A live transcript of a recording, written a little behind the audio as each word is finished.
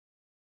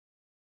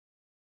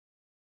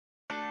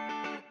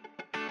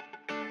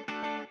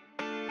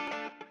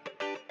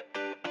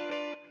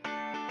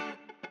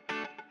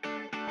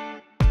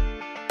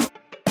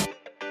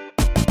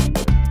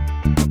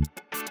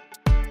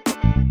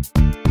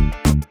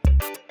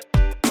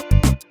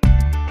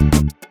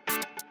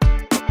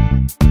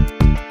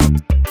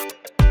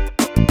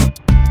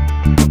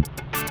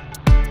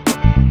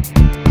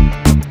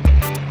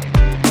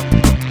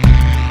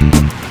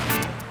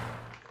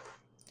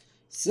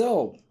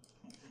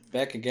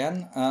back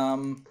again.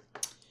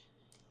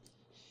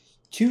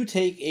 To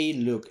take a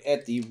look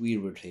at the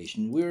wheel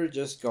rotation, we're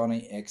just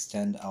gonna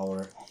extend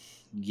our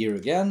gear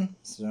again.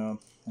 So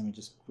let me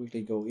just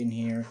quickly go in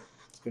here.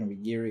 It's gonna be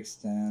gear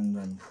extend.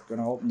 I'm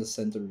gonna open the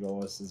center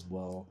doors as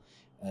well.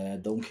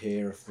 Don't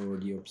care for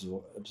the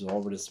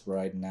absorbers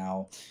right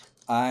now.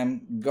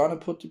 I'm gonna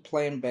put the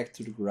plane back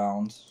to the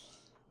ground.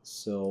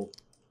 So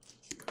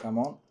come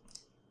on,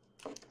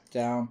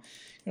 down.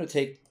 I'm gonna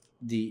take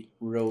the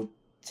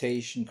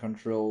rotation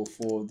control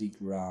for the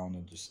ground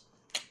and just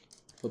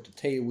put the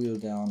tail wheel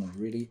down, and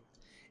really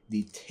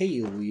the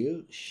tail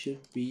wheel should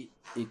be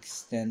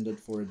extended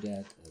for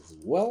that as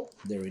well.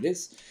 There it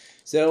is.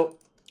 So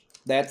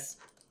that's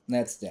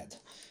that.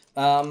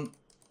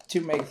 To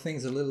make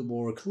things a little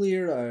more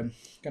clear, I'm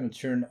gonna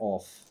turn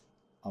off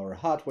our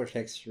hardware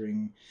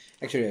texturing.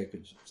 Actually, I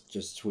could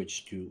just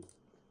switch to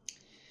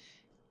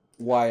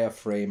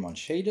wireframe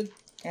unshaded,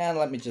 and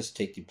let me just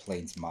take the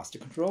plane's master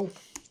control,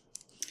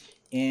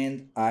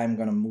 and I'm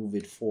gonna move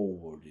it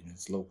forward in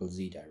its local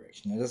Z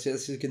direction. And as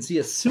you can see,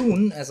 as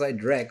soon as I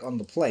drag on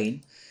the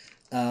plane,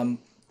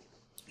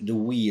 the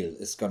wheel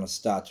is gonna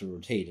start to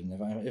rotate.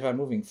 And if I'm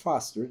moving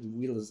faster, the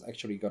wheel is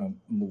actually gonna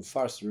move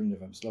faster, and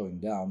if I'm slowing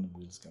down, the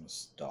wheel is gonna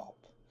stop.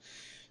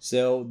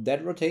 So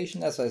that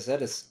rotation, as I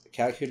said, is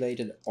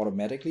calculated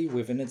automatically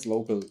within its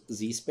local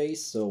Z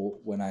space. So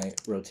when I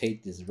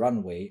rotate this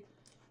runway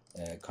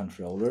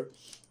controller,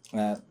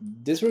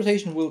 this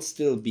rotation will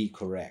still be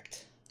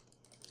correct.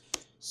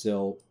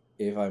 So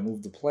if I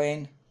move the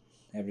plane,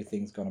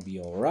 everything's gonna be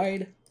all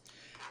right.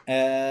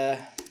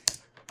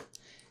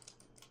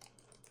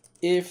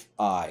 If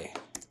I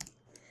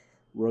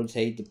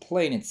rotate the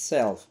plane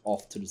itself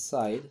off to the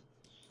side,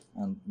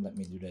 and let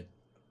me do that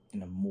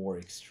in a more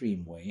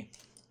extreme way,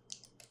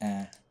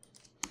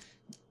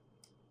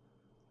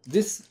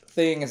 this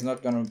thing is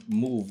not gonna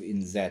move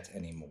in Z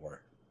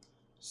anymore.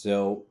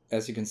 So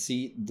as you can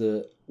see,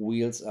 the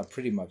wheels are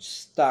pretty much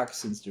stuck.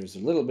 Since there's a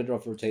little bit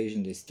of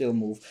rotation, they still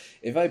move.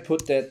 If I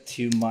put that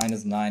to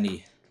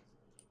 -90,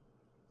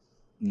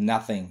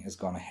 nothing is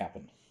gonna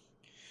happen.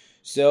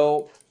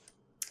 So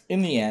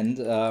in the end,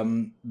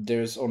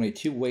 there's only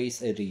two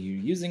ways. Either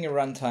you're using a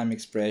runtime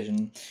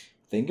expression,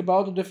 think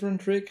about a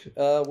different trick,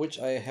 which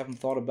I haven't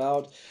thought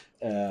about.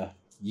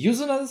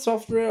 Use another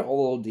software,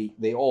 although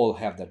they all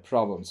have that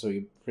problem. So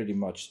you're pretty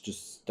much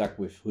just stuck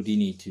with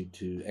Houdini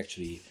to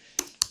actually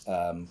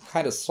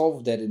kind of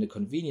solve that in a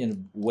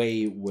convenient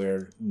way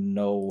where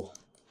no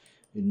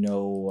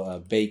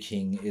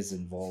baking is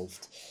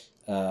involved.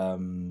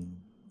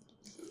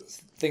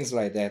 Things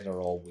like that are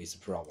always a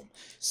problem.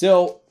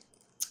 So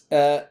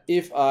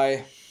if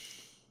I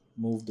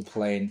move the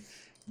plane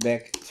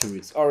back to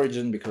its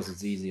origin, because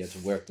it's easier to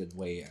work that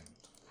way, and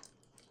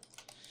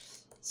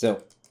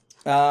so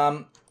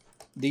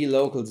the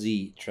local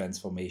Z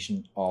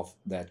transformation of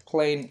that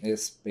plane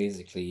is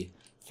basically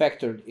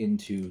factored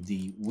into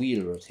the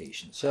wheel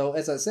rotation. So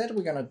as I said,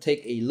 we're gonna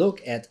take a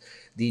look at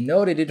the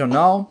node editor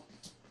now.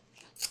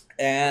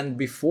 And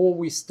before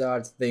we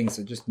start things,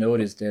 I just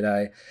noticed that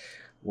I,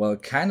 well,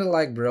 kind of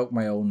like broke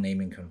my own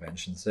naming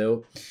convention.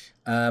 So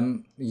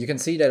you can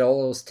see that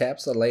all those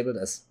tabs are labeled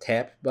as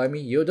tab by me.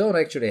 You don't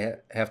actually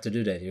have to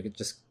do that. You could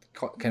just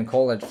can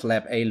call it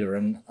flap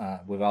aileron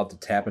without the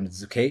tab, and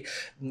it's okay.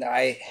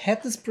 I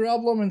had this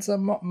problem in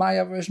some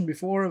Maya version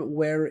before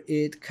where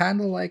it kind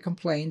of like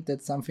complained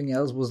that something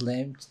else was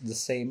named the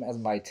same as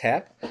my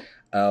tab,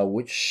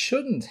 which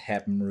shouldn't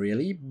happen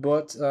really,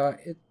 but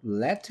it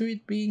led to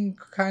it being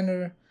kind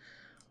of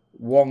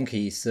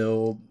wonky.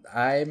 So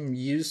I'm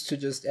used to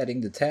just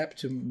adding the tab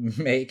to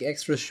make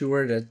extra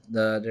sure that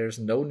there's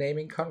no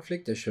naming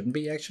conflict. There shouldn't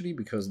be, actually,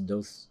 because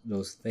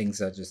those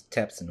things are just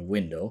tabs in the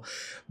window.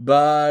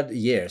 But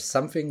yeah,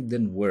 something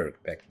didn't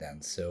work back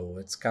then, so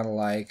it's kind of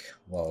like,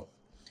 well,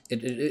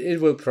 it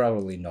will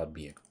probably not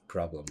be a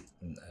problem,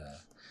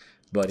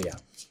 but yeah.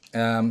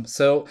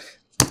 So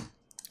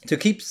to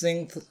keep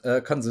things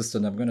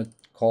consistent, I'm gonna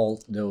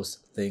call those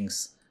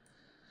things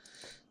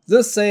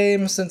the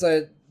same. Since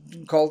I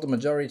called the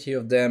majority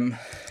of them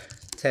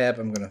tab,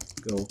 I'm gonna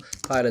go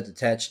pilot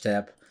attach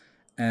tab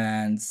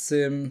and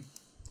sim.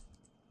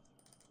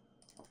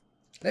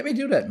 Let me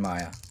do that,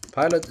 Maya.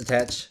 Pilot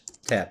attach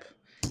tab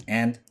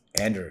and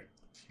enter.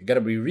 You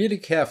gotta be really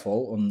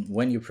careful on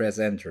when you press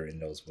enter in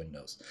those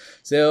windows.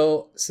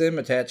 So sim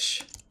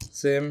attach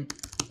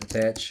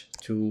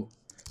to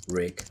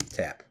rig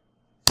tab,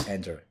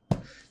 enter.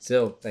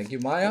 So thank you,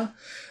 Maya.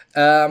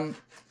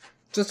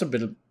 Just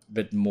a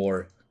bit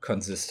more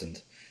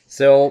consistent.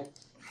 So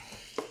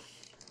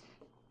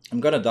I'm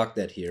gonna dock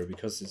that here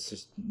because it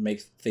just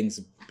makes things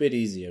a bit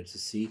easier to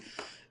see.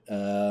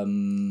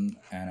 And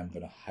I'm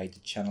gonna hide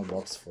the channel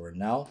box for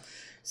now.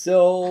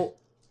 So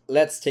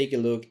let's take a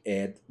look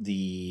at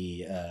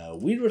the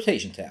wheel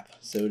rotation tab.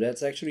 So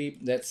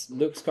that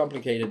looks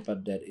complicated,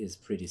 but that is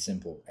pretty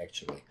simple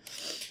actually.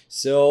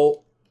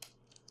 So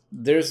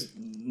there's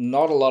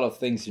not a lot of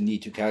things you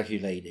need to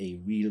calculate a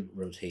wheel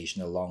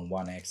rotation along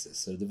one axis.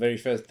 So the very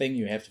first thing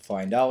you have to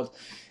find out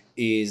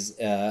is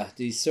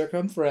the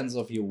circumference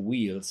of your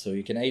wheel. So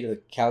you can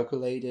either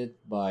calculate it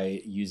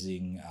by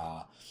using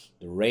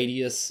the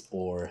radius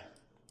or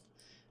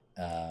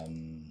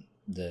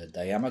the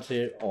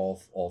diameter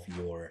of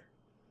your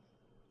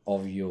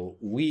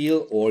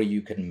wheel, or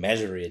you can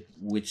measure it,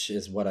 which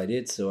is what I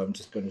did. So I'm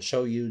just going to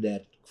show you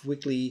that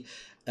quickly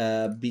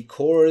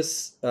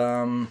because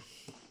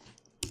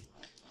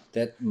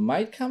that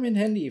might come in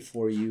handy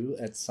for you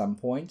at some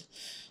point.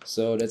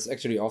 So that's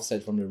actually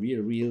offset from the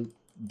real wheel,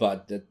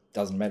 but that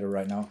doesn't matter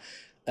right now.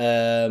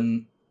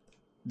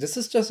 This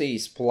is just a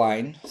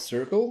spline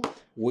circle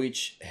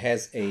which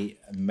has a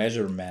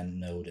measurement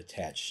node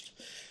attached.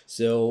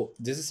 So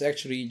this is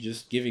actually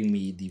just giving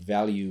me the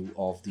value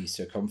of the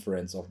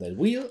circumference of that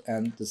wheel,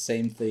 and the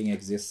same thing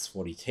exists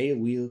for the tail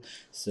wheel.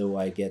 So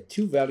I get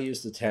two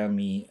values to tell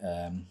me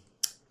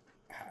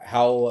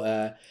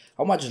how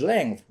much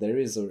length there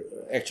is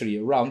actually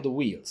around the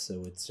wheel.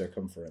 So it's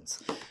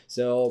circumference.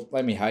 So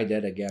let me hide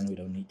that again. We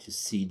don't need to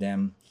see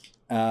them.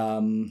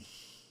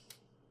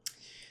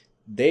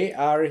 They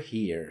are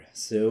here.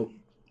 So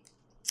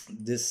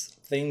this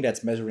thing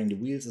that's measuring the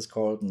wheels is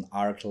called an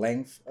arc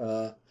length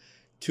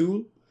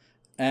tool,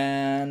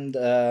 and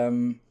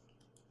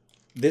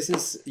this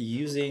is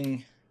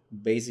using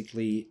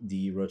basically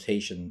the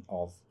rotation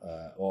of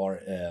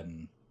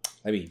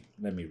let me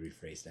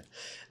rephrase that.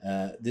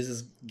 This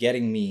is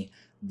getting me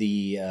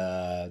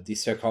the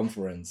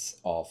circumference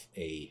of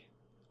a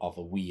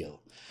wheel.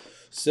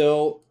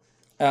 So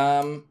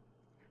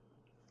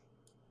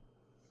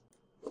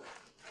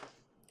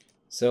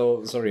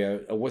so sorry,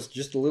 I was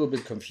just a little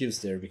bit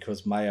confused there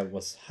because Maya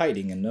was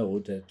hiding a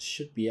node that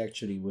should be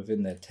actually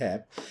within that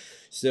tab.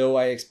 So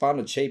I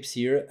expanded shapes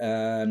here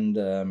and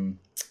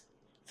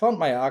found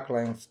my arc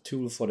length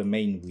tool for the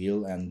main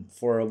wheel, and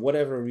for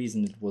whatever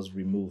reason it was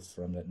removed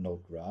from that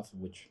node graph,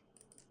 which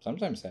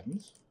sometimes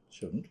happens,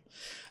 shouldn't.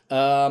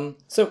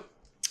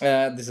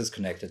 This is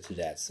connected to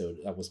that, so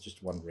I was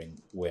just wondering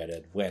where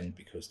that went,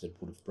 because that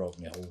would have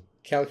broken the whole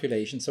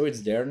calculation. So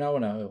it's there now,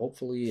 and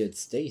hopefully it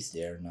stays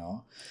there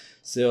now.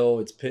 So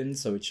it's pinned,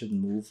 so it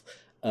shouldn't move.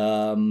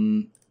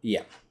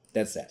 Yeah,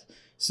 that's that.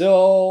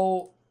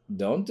 So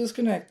don't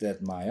disconnect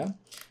that, Maya.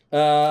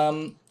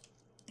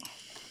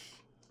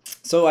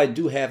 So I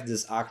do have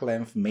this arc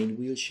length main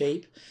wheel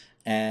shape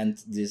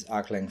and this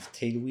arc length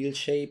tail wheel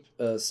shape.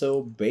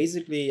 So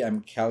basically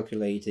I'm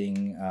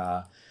calculating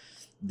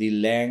the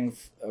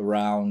length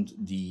around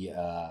the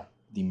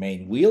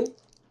main wheel,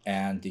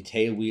 and the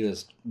tail wheel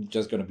is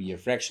just going to be a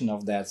fraction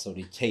of that. So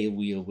the tail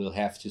wheel will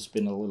have to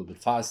spin a little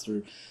bit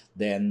faster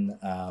than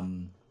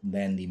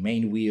the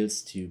main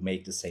wheels to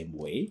make the same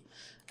way,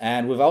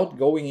 and without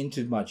going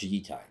into much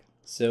detail.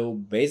 So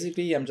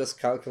basically I'm just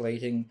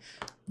calculating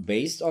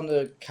based on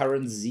the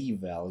current Z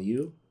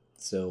value.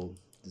 So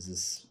this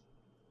is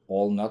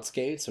all not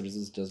scaled, so this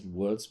is just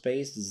world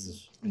space. This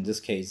is, in this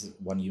case,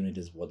 1 unit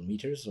is 1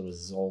 meter, so this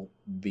is all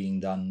being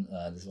done,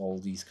 all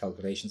these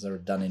calculations are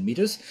done in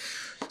meters.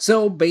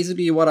 So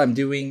basically what I'm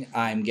doing,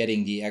 I'm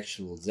getting the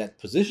actual Z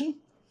position.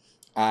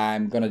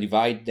 I'm gonna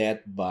divide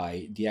that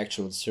by the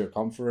actual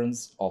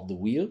circumference of the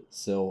wheel,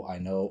 so I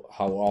know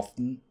how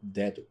often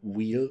that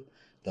wheel,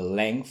 the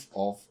length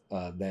of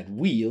that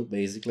wheel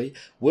basically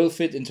will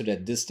fit into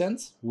that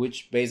distance,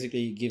 which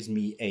basically gives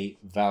me a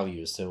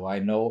value. So I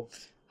know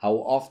how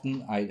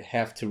often I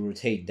have to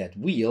rotate that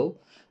wheel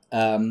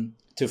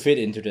to fit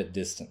into that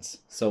distance.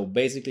 So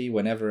basically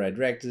whenever I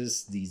drag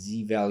this, the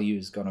Z value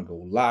is gonna go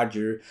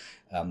larger.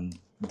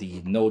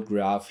 The node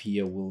graph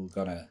here will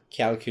gonna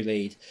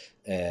calculate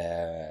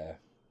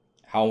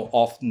how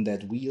often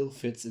that wheel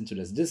fits into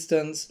this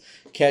distance,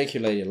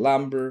 calculate a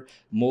lumber,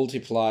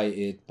 multiply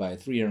it by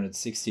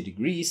 360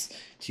 degrees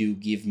to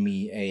give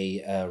me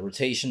a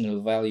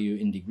rotational value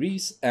in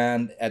degrees,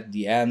 and at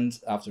the end,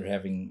 after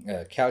having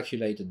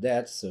calculated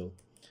that, so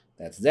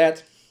that's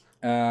that,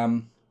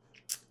 and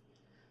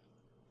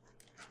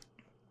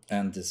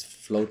this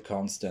float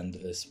constant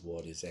is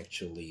what is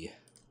actually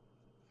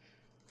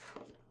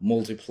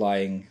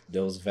multiplying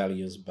those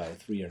values by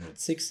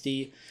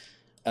 360.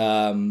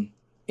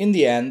 In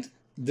the end,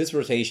 this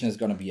rotation is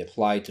going to be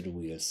applied to the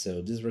wheels.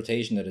 So this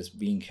rotation that is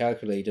being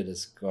calculated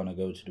is going to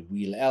go to the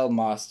wheel L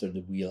master,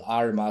 the wheel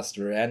R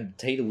master, and the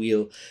tail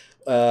wheel,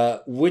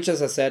 which,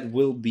 as I said,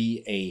 will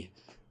be a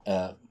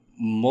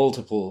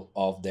multiple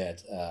of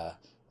that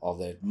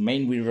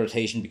main wheel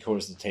rotation,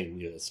 because the tail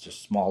wheel is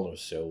just smaller.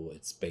 So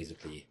it's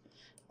basically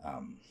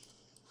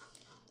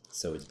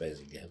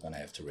going to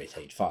have to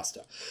rotate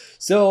faster.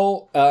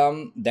 So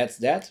that's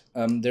that.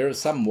 There are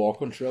some more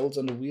controls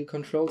on the wheel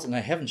controls, and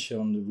I haven't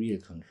shown the real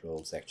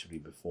controls actually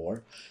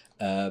before.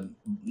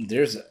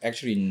 There's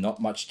actually not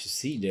much to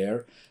see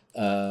there.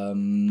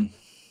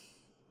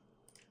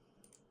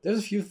 There's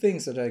a few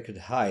things that I could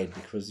hide,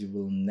 because you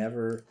will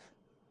never...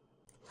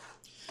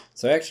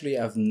 So actually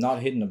I've not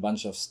hidden a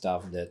bunch of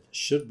stuff that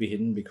should be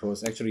hidden,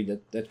 because actually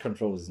that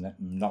control is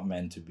not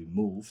meant to be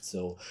moved.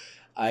 So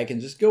I can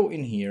just go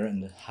in here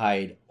and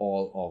hide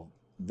all of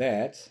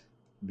that,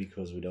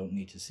 because we don't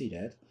need to see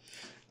that.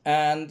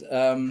 And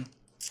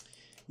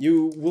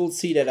you will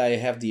see that I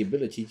have the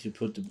ability to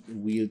put the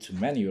wheel to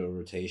manual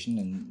rotation.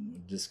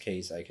 In this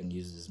case, I can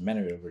use this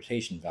manual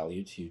rotation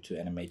value to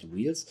animate the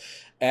wheels.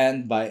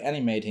 And by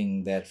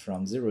animating that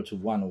from 0 to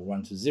 1 or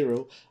 1 to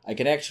 0, I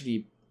can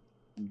actually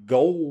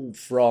go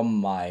from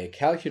my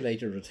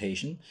calculated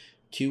rotation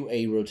to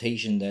a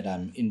rotation that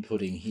I'm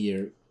inputting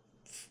here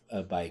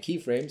by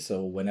keyframe.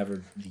 So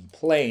whenever the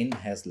plane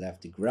has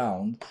left the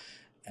ground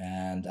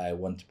and I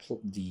want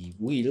the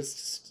wheels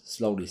to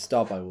slowly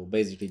stop, I will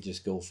basically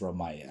just go from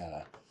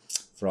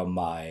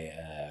my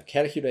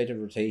calculated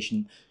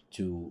rotation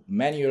to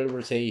manual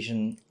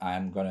rotation.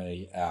 I'm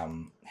gonna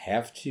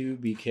have to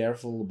be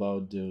careful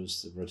about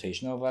those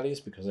rotational values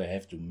because I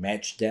have to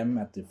match them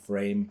at the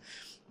frame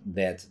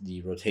that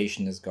the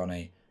rotation is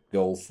gonna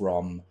go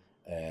from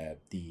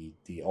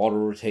the auto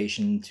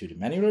rotation to the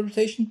manual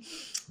rotation,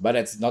 but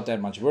it's not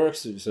that much work,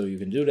 so you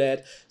can do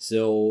that.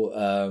 So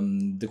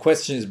the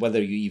question is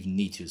whether you even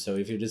need to. So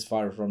if you're this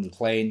far from the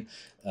plane,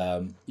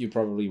 you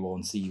probably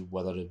won't see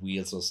whether the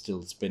wheels are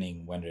still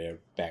spinning when they're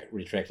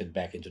retracted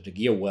back into the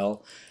gear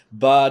well.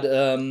 But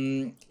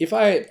if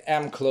I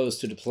am close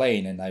to the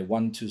plane and I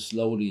want to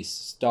slowly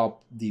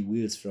stop the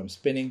wheels from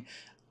spinning,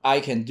 I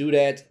can do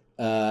that.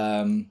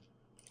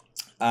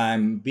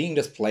 I'm being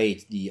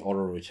displayed the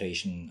auto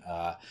rotation.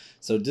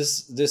 So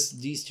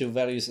these two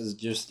values is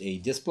just a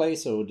display.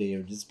 So they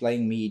are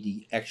displaying me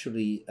the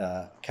actually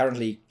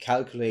currently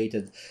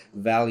calculated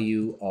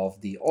value of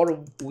the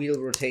auto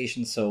wheel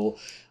rotation. So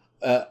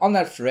on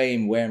that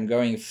frame where I'm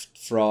going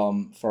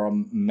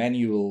from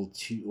manual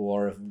to,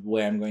 or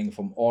where I'm going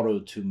from auto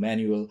to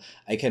manual,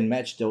 I can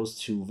match those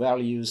two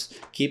values,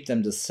 keep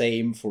them the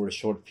same for a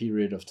short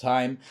period of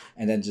time,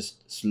 and then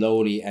just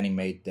slowly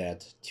animate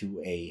that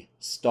to a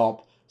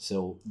stop.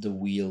 So the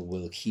wheel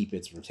will keep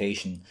its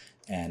rotation,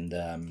 and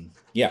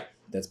yeah,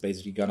 that's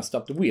basically gonna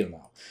stop the wheel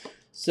now.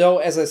 So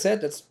as I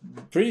said, that's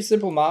pretty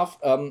simple math.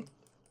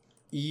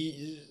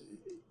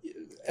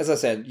 As I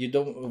said, you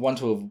don't want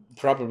to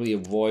probably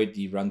avoid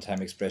the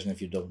runtime expression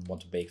if you don't want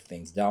to bake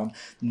things down.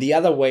 The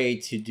other way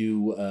to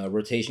do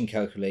rotation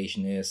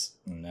calculation is,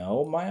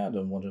 no, Maya, I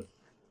don't want to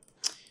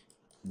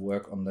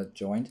work on that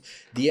joint.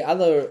 The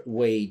other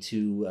way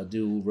to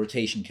do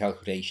rotation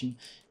calculation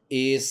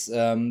is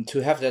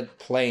to have that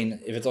plane,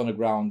 if it's on the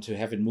ground, to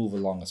have it move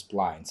along a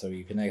spline. So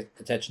you can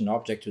attach an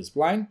object to a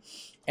spline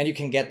and you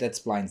can get that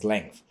spline's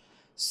length.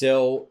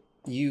 So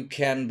you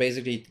can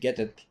basically get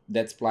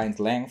that spline's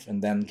length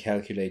and then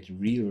calculate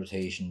real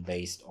rotation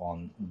based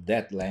on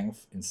that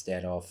length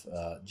instead of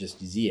just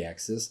the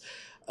z-axis.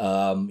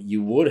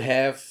 You would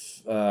have,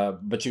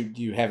 but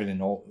you have it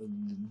in all.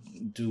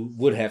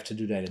 Would have to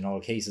do that in all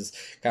cases,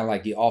 kind of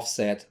like the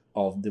offset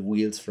of the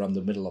wheels from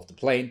the middle of the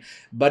plane.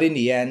 But in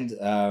the end,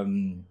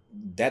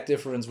 that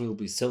difference will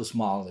be so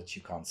small that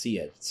you can't see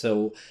it.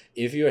 So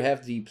if you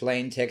have the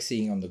plane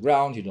taxiing on the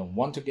ground, you don't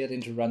want to get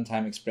into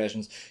runtime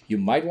expressions, you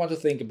might want to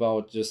think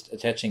about just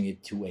attaching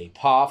it to a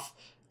path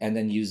and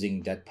then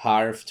using that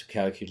path to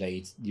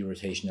calculate the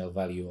rotational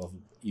value of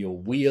your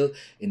wheel.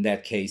 In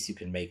that case, you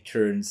can make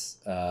turns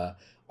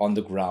on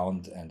the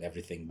ground and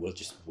everything will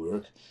just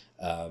work.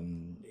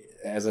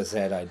 As I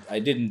said, I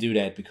didn't do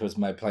that because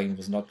my plane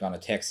was not going to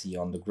taxi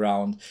on the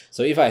ground.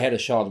 So if I had a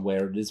shot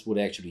where this would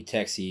actually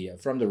taxi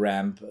from the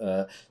ramp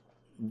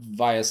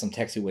via some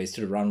taxiways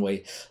to the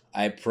runway,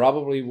 I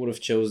probably would have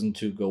chosen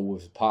to go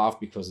with a path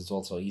because it's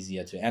also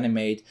easier to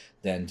animate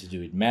than to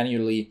do it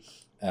manually.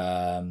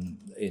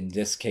 In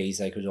this case,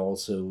 I could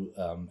also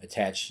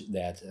attach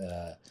that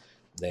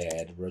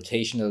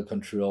rotational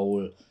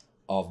control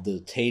of the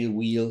tail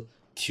wheel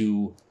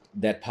to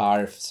that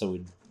path, so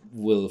it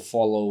will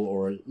follow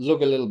or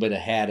look a little bit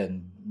ahead,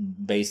 and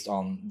based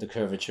on the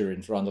curvature in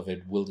front of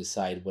it will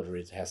decide whether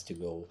it has to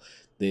go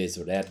this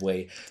or that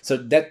way. So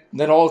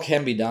that all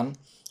can be done.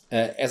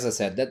 As I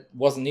said, that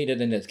wasn't needed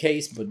in that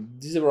case, but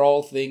these are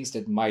all things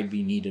that might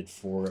be needed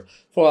for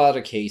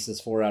other cases,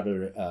 for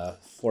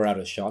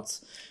other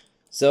shots.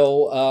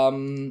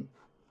 So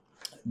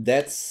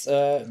that's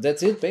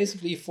it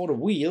basically for the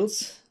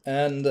wheels.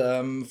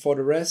 And for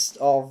the rest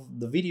of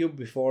the video,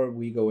 before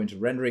we go into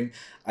rendering,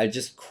 I'll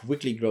just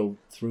quickly go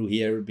through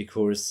here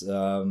because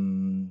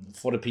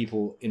for the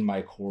people in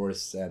my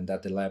course and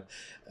at the lab,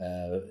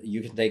 you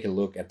can take a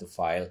look at the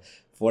file.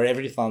 For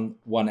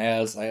everyone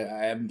else,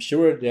 I am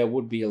sure there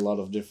would be a lot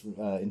of different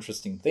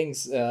interesting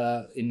things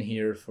in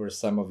here for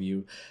some of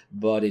you,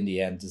 but in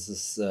the end,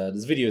 this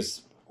video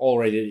is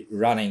already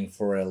running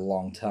for a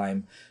long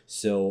time,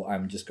 so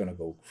I'm just gonna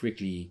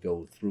quickly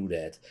go through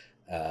that.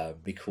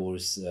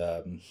 Because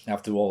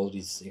after all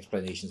these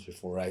explanations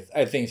before,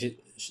 I think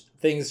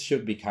things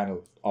should be kind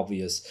of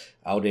obvious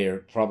out there,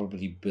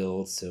 probably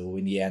built. So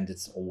in the end,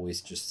 it's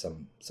always just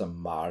some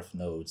Marv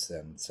nodes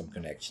and some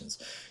connections.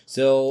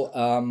 So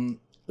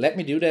let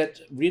me do that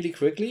really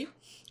quickly,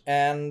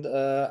 and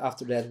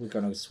after that, we're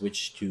gonna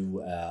switch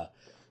to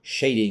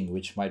shading,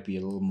 which might be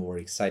a little more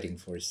exciting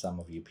for some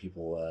of you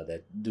people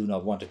that do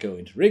not want to go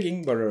into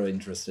rigging but are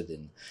interested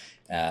in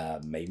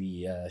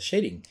maybe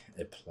shading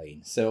a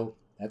plane. So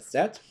that's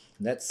that.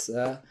 Let's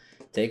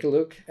take a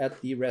look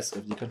at the rest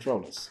of the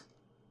controllers.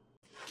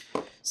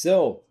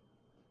 So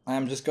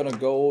I'm just gonna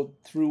go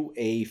through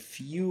a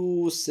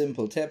few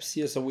simple tabs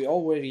here. So we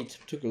already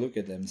took a look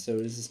at them. So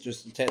this is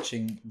just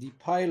attaching the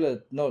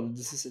pilot. No,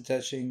 this is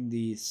attaching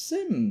the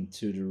sim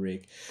to the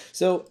rig.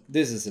 So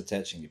this is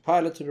attaching the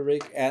pilot to the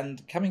rig.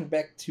 And coming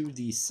back to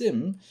the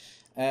sim,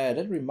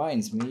 that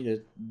reminds me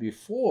that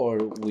before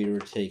we were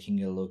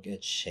taking a look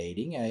at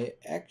shading, I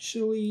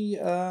actually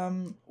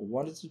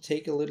wanted to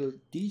take a little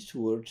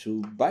detour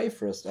to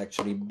Bifrost,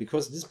 actually,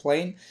 because this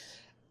plane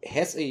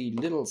has a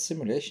little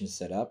simulation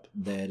setup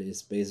that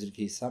is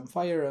basically some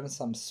fire and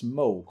some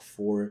smoke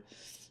for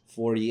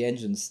the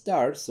engine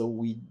start.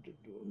 So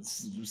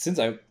since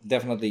I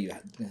definitely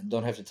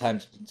don't have the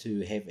time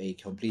to have a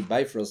complete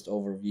Bifrost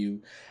overview,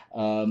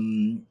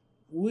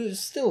 we'll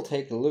still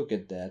take a look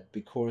at that,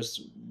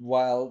 because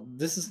while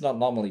this is not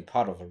normally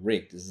part of a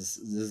rig, this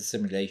is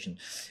simulation,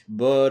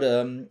 but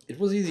it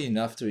was easy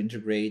enough to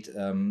integrate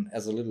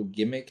as a little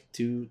gimmick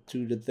to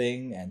the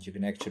thing, and you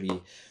can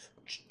actually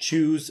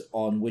choose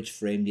on which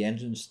frame the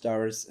engine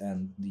starts,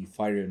 and the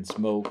fire and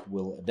smoke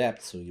will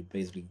adapt. So you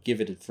basically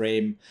give it a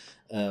frame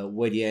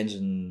where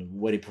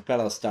the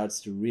propeller starts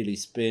to really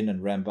spin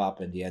and ramp up,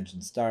 and the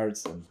engine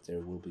starts, and there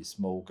will be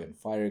smoke and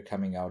fire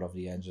coming out of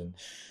the engine.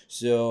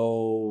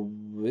 So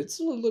it's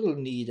a little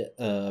neat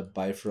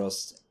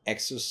Bifrost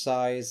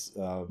exercise.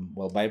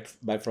 Well,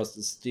 Bifrost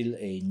is still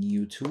a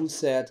new tool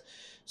set,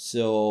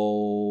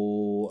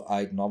 so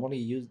I'd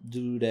normally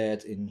do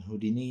that in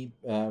Houdini,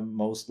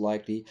 most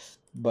likely.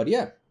 But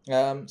yeah,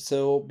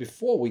 so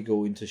before we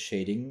go into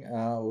shading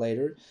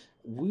later,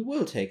 we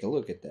will take a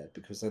look at that,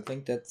 because I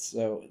think that's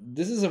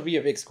this is a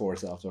VFX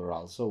course after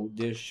all, so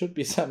there should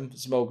be some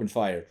smoke and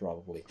fire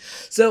probably.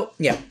 So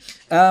yeah,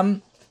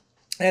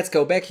 let's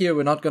go back here.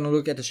 We're not going to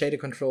look at the shader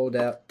control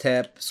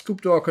tab,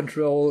 scoop door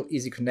control,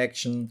 easy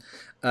connection,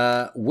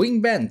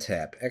 wing bend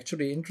tab.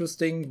 Actually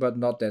interesting, but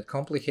not that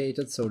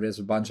complicated. So there's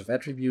a bunch of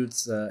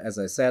attributes, as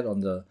I said,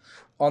 on the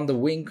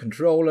wing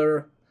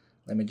controller.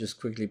 Let me just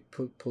quickly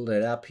pull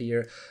that up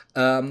here.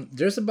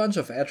 There's a bunch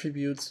of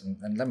attributes,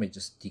 and let me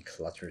just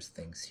declutter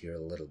things here a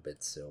little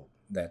bit. So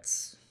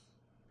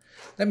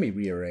let me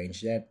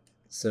rearrange that.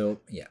 So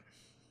yeah,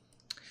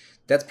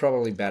 that's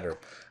probably better.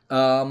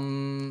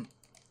 And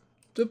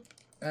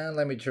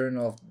let me turn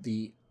off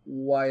the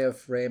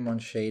wireframe on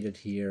shaded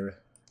here,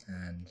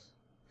 and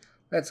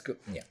let's go.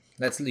 Yeah,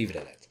 let's leave it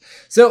at that.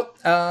 So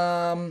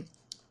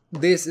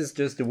this is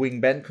just the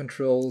wing bend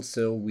control.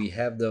 So we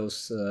have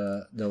those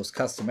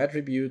custom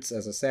attributes,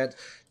 as I said,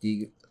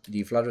 the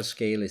flutter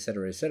scale,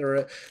 etc.,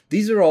 etc.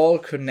 These are all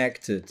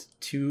connected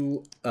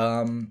to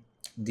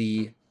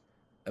the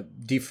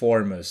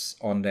deformers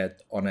on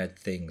that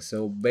thing.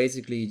 So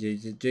basically,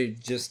 they're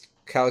just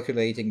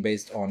calculating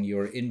based on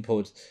your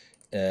input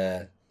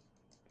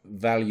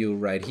value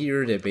right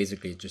here. They're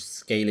basically just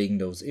scaling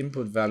those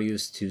input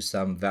values to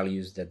some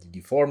values that the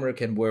deformer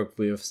can work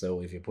with.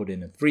 So if you put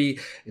in a 3,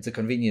 it's a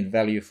convenient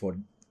value for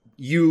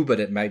you, but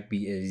it might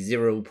be a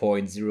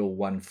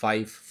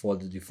 0.015 for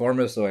the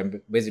deformer. So I'm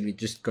basically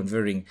just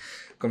converting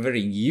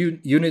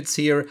units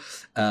here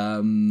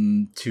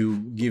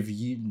to give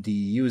the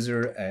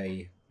user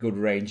a good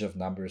range of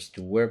numbers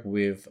to work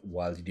with,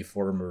 while the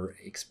deformer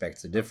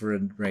expects a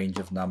different range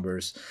of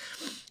numbers.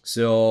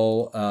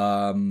 So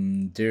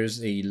there's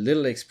a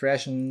little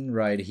expression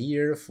right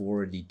here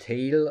for the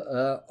tail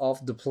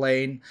of the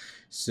plane.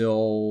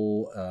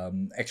 So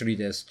actually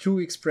there's 2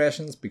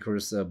 expressions,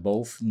 because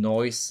both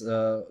noises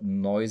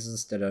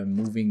that are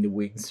moving the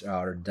wings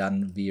are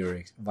done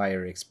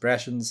via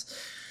expressions.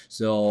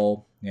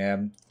 So yeah,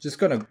 I'm just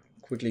gonna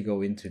quickly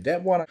go into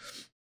that one.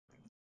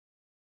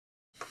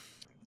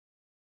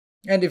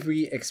 And if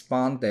we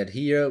expand that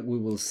here, we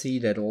will see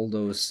that all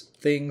those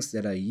things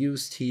that I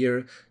used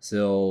here,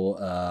 so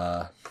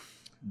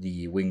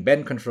the wing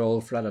bend control,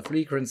 flutter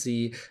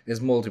frequency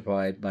is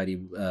multiplied by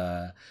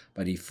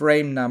the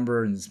frame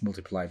number, and it's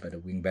multiplied by the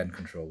wing bend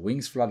control,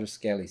 wings flutter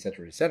scale,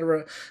 etc.,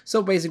 etc.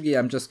 So basically,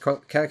 I'm just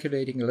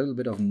calculating a little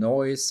bit of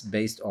noise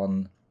based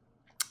on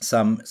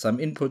some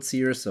inputs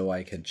here, so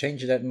I can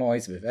change that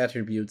noise with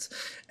attributes,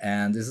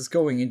 and this is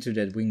going into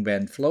that wing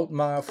bend float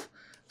math.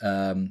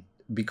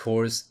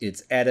 Because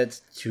it's added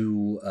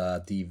to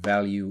the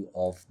value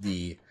of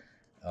the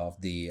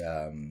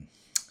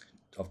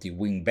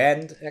wing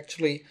band,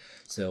 actually.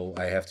 So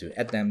I have to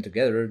add them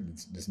together,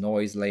 this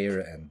noise layer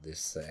and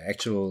this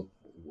actual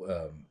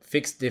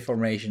fixed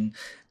deformation,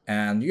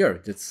 and yeah,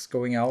 that's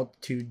going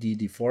out to the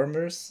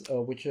deformers,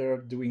 which are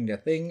doing their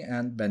thing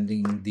and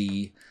bending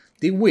the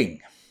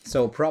wing.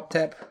 So prop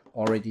tab,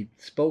 already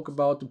spoke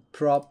about the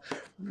prop.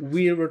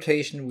 Wheel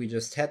rotation, we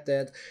just had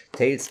that.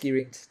 Tail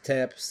steering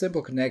tab,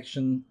 simple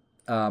connection.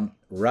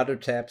 Rudder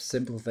tab,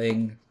 simple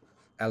thing.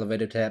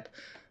 Elevator tab,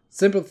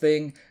 simple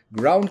thing.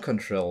 Ground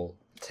control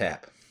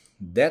tab.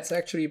 That's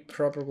actually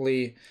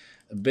probably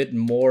a bit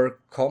more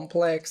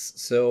complex,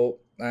 so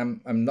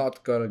I'm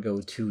not gonna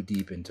go too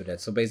deep into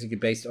that. So basically,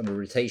 based on the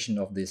rotation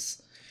of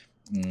this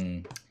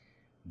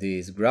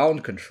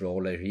ground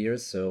controller here,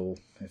 so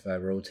if I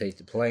rotate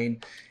the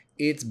plane,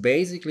 it's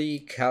basically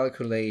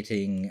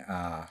calculating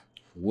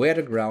where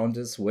the ground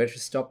is, where to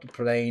stop the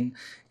plane.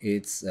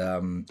 It's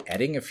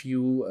adding a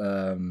few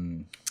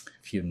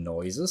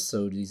noises.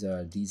 So these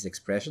are these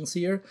expressions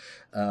here,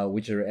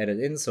 which are added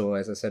in. So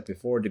as I said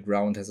before, the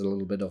ground has a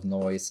little bit of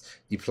noise.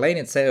 The plane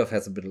itself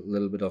has a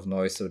little bit of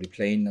noise. So the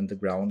plane and the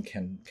ground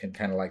can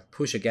kind of like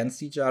push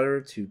against each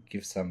other to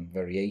give some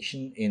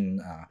variation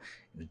in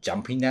the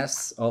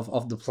jumpiness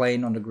of the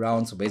plane on the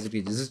ground. So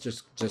basically, this is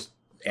just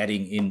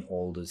adding in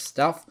all this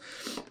stuff,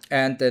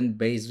 and then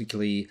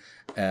basically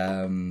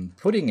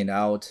putting it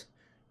out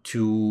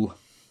to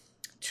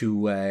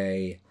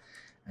a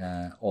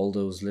all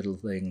those little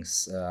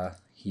things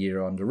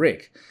here on the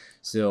rig.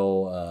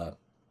 So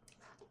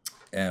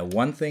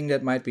one thing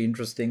that might be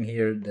interesting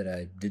here that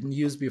I didn't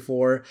use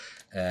before,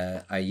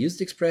 I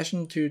used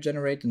expression to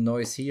generate the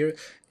noise here.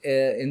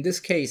 In this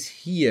case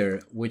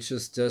here, which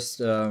is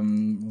just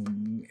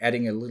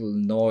adding a little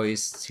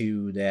noise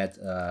to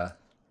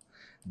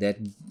that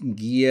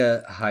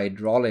gear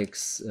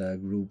hydraulics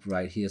group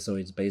right here. So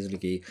it's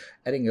basically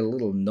adding a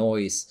little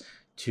noise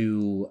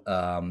to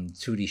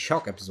the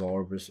shock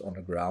absorbers on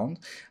the ground.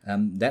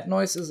 That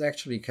noise is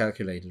actually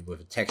calculated with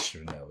a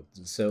texture node.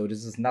 So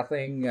this is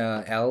nothing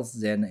else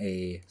than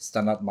a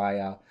standard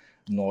Maya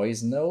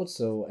noise node.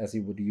 So as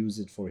you would use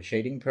it for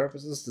shading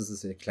purposes, this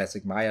is a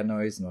classic Maya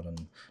noise, not an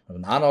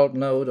Arnold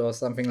node or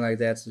something like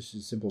that. So it's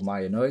just simple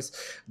Maya noise,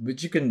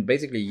 but you can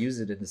basically use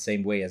it in the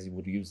same way as you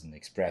would use an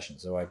expression.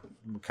 So I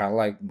kind of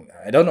like,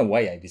 I don't know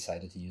why I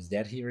decided to use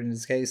that here in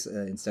this case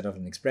instead of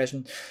an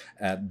expression.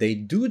 They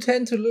do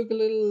tend to look a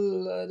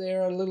little,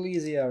 they're a little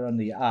easier on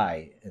the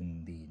eye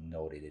in the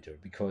node editor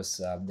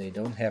because they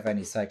don't have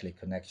any cyclic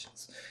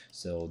connections.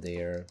 So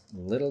they're a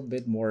little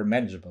bit more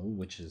manageable,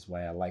 which is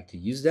why I like to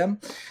use them.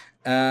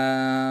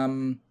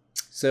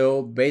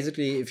 So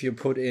basically, if you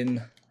put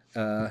in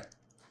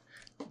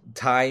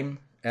time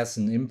as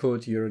an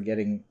input, you're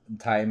getting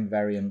time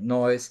variant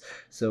noise.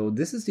 So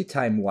this is the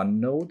time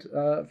 1 node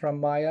from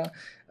Maya.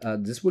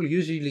 This will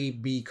usually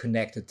be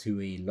connected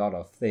to a lot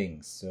of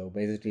things. So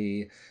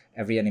basically,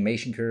 every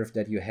animation curve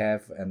that you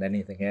have and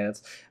anything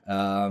else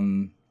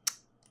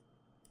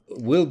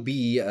will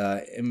be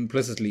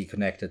implicitly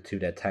connected to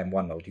that time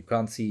 1 node. You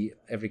can't see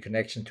every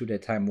connection to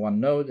that time 1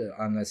 node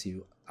unless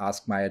you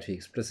ask Maya to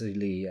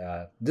explicitly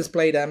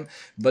display them,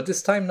 but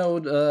this time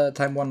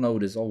 1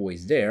 node is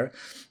always there.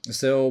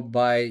 So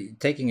by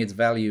taking its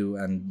value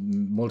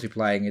and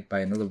multiplying it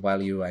by another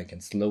value, I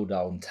can slow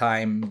down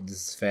time.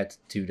 This is fed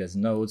to this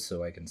node,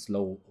 so I can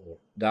slow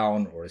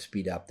down or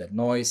speed up that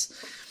noise.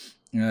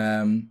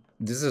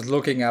 This is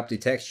looking up the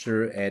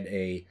texture at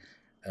a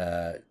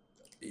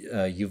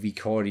UV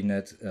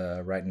coordinate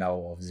right now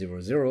of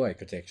 0, 0. I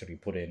could actually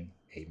put in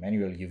a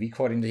manual UV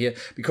coordinate here,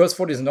 because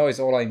for this noise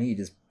all I need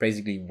is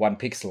basically 1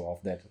 pixel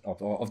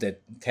of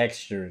that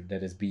texture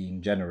that is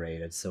being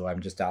generated. So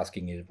I'm just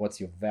asking it, what's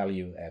your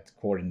value at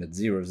coordinate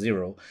 0,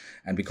 0,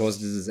 and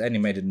because this is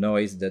animated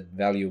noise, that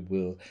value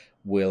will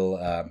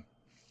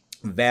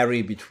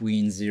vary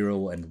between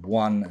 0 and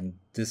 1, and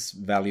this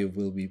value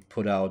will be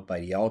put out by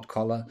the out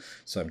color.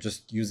 So I'm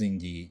just using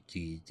the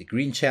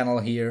green channel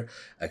here.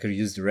 I could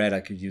use the red, I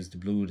could use the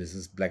blue. This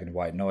is black and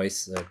white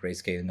noise,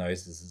 grayscale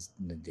noise.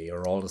 They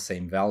are all the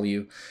same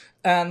value,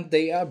 and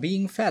they are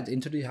being fed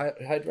into the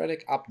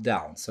hydraulic up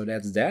down. So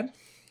that's that.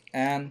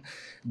 And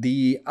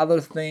the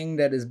other thing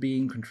that is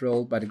being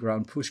controlled by the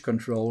ground push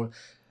control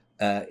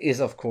is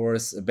of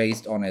course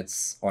based on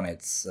its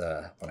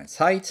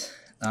height,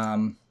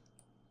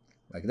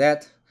 like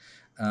that.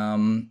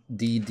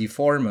 The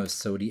deformers,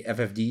 so the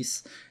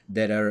FFDs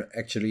that are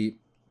actually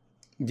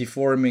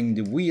deforming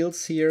the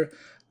wheels here,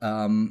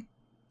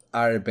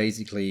 are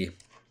basically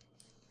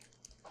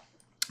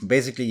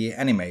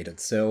animated.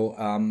 So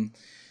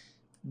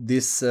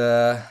these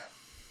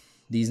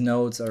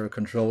nodes are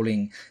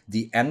controlling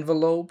the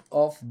envelope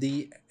of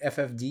the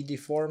FFD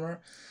deformer.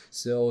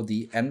 So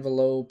the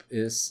envelope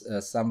is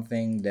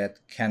something that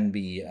can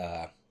be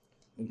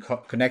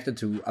connected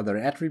to other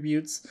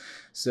attributes.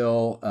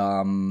 So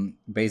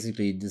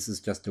basically this is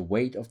just the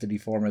weight of the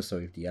deformer. So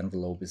if the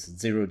envelope is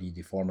 0, the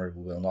deformer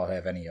will not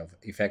have any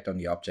effect on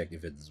the object.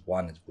 If it's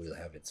 1, it will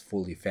have its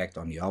full effect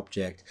on the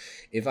object.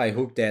 If I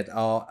hook that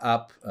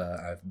up,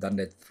 I've done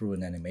that through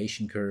an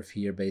animation curve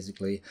here,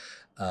 basically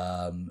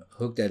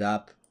hook that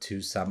up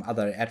to some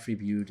other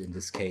attribute, in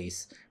this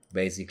case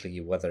basically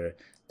whether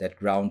that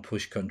ground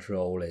push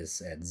control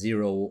is at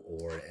 0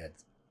 or at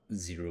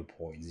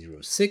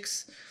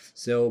 0.06.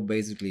 So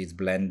basically it's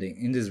blending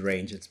in this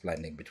range, it's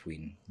blending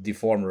between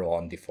deformer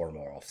on,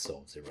 deformer off,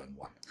 so 0 and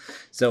 1.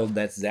 So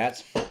that's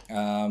that.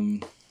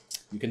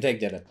 You can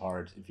take that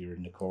apart if you're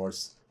in the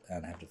course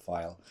and have the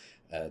file.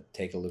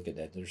 Take a look at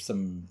that. There's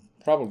some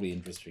probably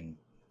interesting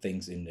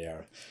things in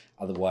there.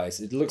 Otherwise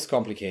it looks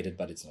complicated,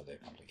 but it's not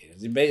that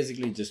complicated. It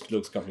basically just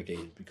looks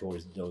complicated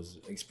because those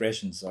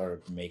expressions are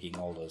making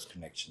all those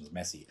connections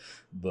messy,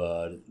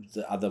 but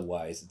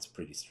otherwise it's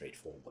pretty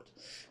straightforward.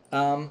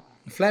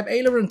 Flap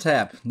aileron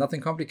tab,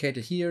 nothing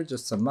complicated here,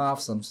 just some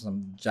math,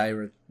 some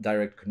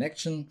direct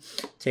connection,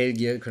 tail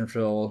gear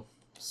control,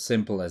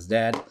 simple as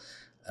that.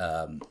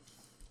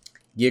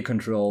 Gear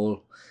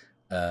control,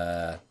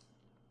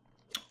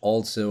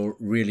 also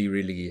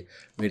really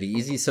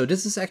easy. So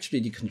this is actually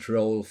the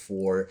control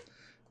for,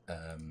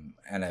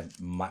 and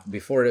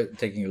before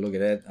taking a look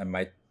at it, I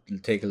might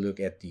take a look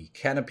at the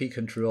canopy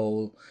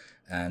control,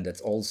 and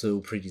that's also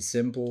pretty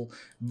simple.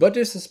 But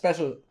there's a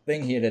special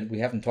thing here that we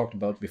haven't talked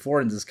about before,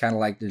 and this is kind of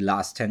like the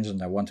last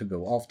tangent I want to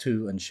go off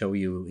to and show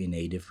you in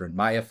a different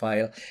Maya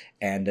file,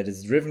 and that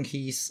is driven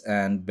keys,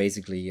 and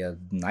basically a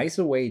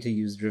nicer way to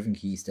use driven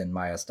keys than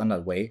Maya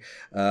standard way,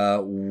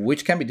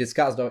 which can be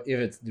discussed if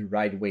it's the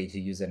right way to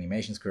use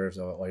animations curves,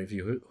 or if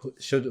you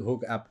should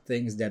hook up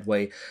things that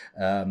way.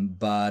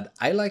 But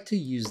I like to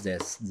use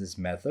this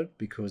method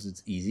because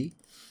it's easy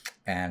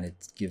and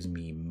it gives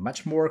me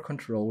much more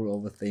control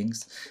over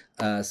things.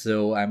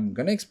 So I'm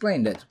gonna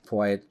explain that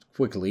quite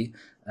quickly,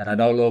 and I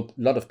know a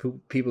lot of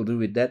people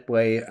do it that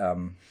way.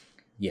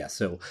 Yeah,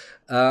 so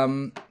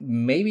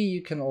maybe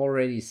you can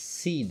already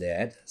see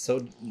that.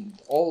 So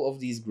all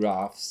of these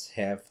graphs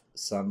have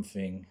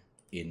something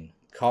in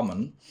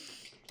common,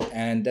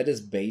 and that is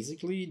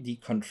basically the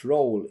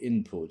control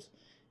input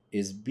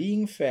is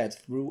being fed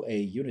through a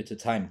unit to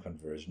time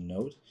conversion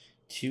node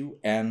to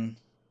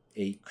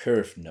a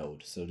curve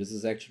node. So this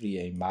is actually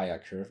a Maya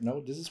curve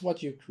node. This is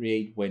what you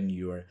create when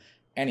you're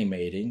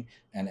animating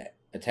and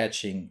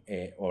attaching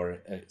or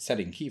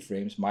setting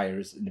keyframes. Maya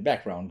is in the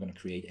background going to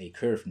create a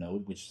curve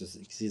node, which just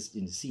exists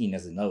in the scene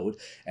as a node,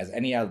 as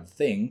any other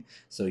thing.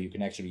 So you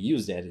can actually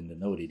use that in the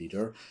node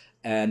editor.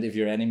 And if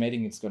you're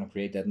animating, it's going to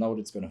create that node.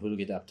 It's going to hook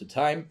it up to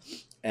time.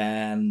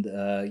 And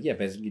yeah,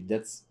 basically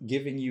that's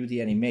giving you the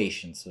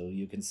animation. So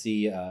you can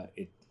see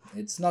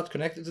it's not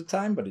connected to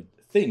time, but it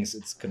thinks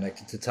it's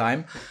connected to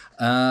time.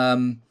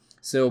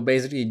 So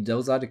basically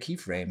those are the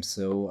keyframes.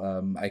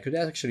 So I could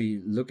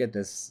actually look at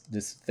this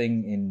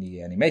thing in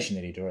the animation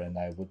editor, and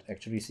I would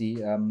actually see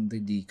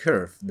the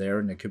curve there,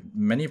 and I could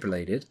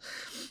manipulate it.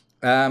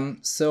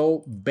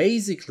 So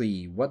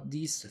basically what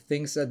these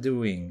things are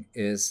doing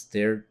is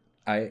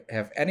I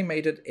have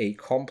animated a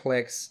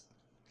complex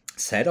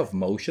set of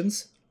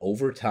motions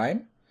over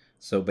time.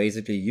 So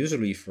basically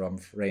usually from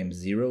frame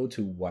 0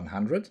 to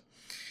 100.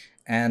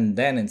 And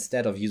then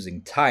instead of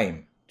using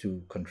time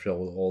to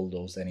control all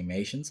those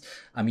animations,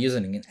 I'm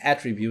using an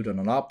attribute on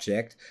an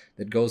object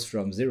that goes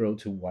from 0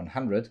 to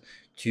 100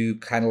 to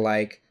kind of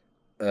like,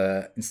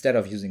 instead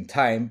of using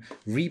time,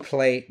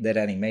 replay that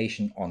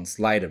animation on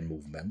slider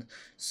movement.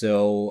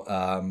 So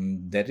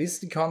that is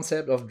the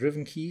concept of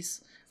driven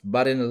keys,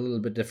 but in a little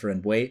bit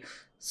different way.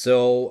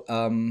 So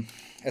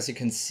as you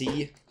can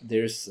see,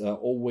 there's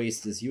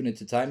always this unit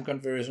to time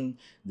conversion,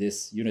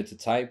 this unit to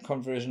time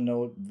conversion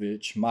node,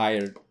 which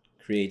Maya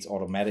creates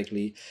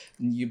automatically.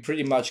 You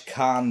pretty much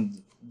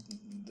can't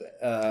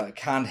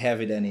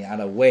have it any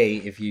other way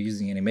if you're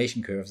using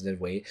animation curves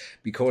that way,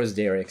 because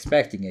they're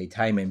expecting a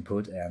time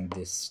input, and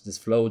this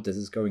float that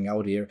is going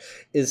out here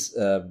is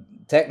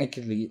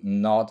technically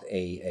not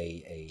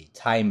a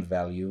time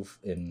value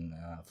in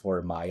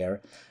for Maya.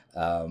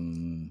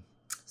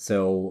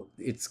 So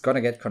it's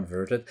gonna get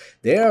converted.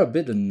 They are a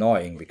bit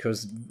annoying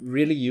because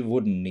really you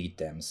wouldn't need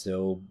them.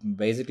 So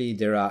basically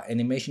there are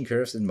animation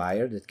curves in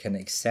Maya that can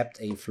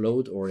accept a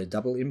float or a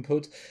double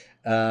input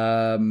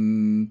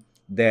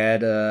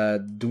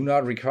that do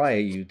not require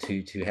you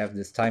to have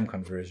this time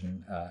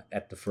conversion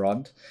at the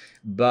front,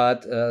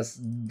 but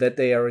that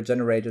they are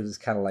generated is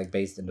kind of like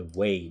based in the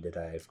way that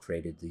I've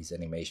created these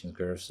animation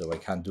curves, so I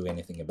can't do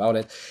anything about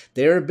it.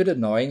 They're a bit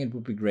annoying. It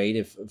would be great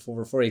if,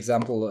 for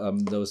example,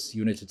 those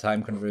unit to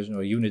time conversion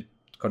or unit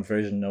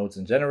conversion nodes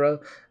in general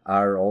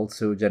are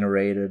also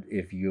generated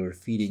if you're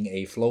feeding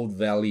a float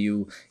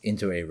value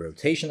into a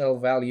rotational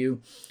value,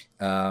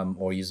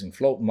 or using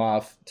float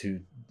math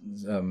to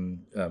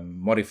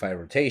modify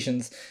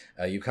rotations.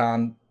 You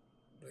can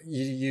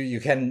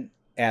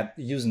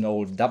use an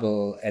old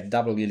double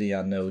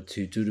linear node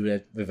to do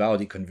that without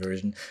the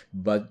conversion,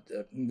 but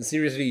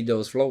seriously,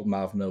 those float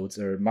math nodes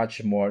are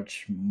much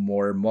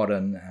more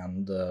modern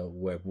and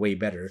work way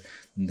better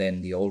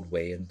than the old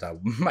way, and are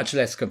much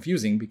less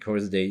confusing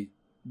because they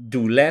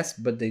do less,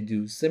 but they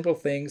do simple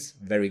things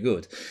very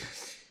good.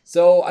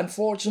 So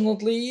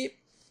unfortunately,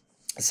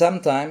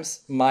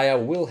 sometimes Maya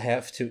will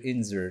have to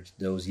insert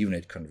those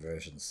unit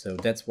conversions. So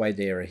that's why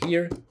they are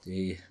here.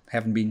 They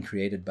haven't been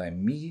created by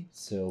me,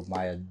 so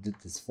Maya did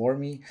this for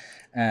me.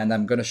 And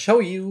I'm gonna show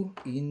you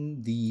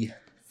in the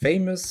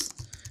famous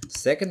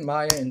second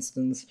Maya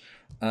instance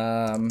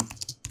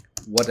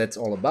what that's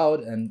all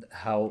about and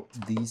how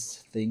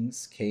these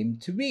things came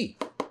to be.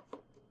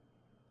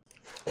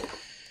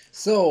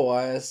 So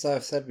as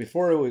I've said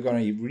before, we're gonna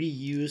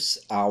reuse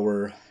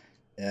our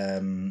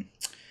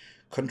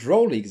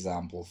control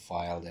example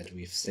file that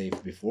we've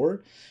saved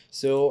before.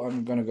 So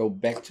I'm gonna go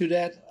back to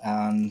that,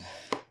 and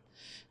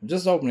I'm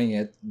just opening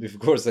it. Of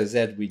course, I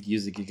said we'd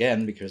use it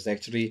again because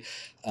actually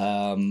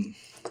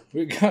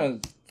we're gonna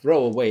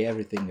throw away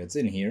everything that's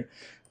in here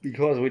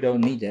because we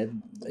don't need it.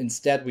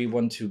 Instead, we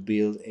want to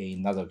build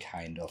another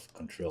kind of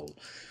control.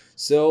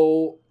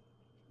 So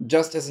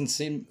just as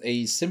in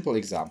a simple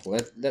example,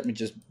 let me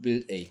just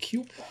build a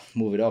cube,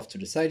 move it off to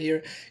the side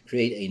here,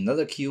 create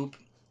another cube,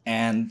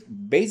 and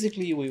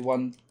basically we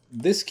want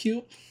this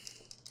cube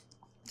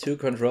to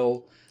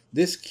control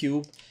this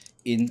cube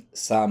in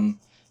some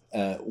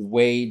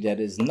way that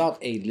is not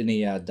a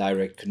linear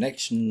direct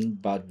connection,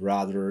 but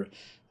rather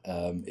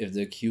if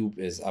the cube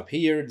is up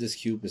here, this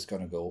cube is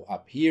going to go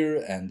up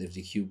here, and if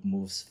the cube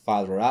moves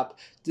farther up,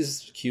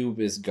 this cube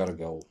is going to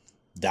go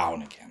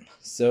down again.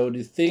 So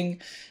the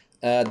thing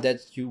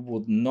that you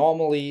would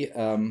normally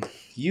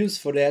use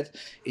for that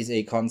is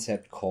a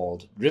concept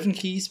called driven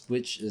keys,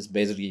 which is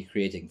basically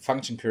creating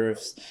function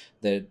curves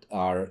that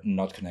are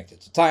not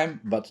connected to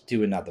time but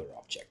to another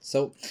object.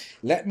 So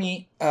let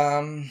me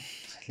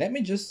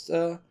just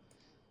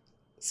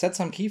set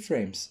some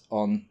keyframes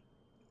on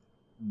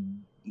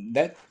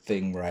that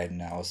thing right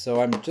now. So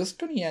I'm just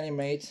going to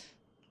animate,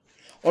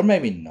 or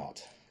maybe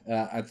not.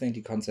 I think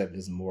the concept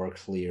is more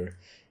clear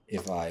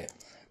if I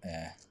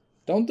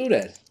don't do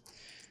that.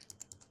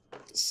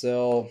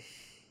 So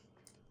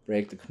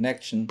break the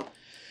connection,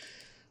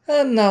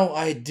 and now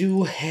I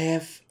do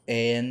have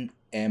an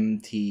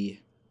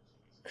empty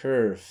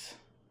curve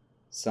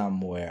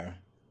somewhere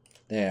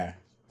there.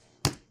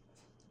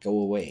 Go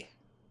away.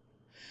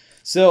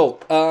 So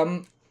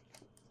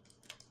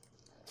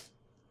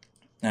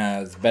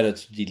it's better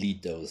to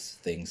delete those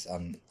things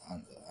on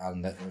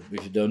that.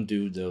 If you don't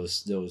do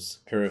those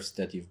curves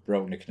that you've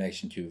broken the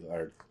connection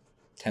to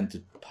tend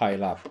to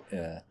pile up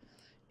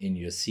in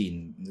your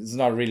scene. It's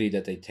not really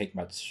that they take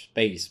much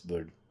space,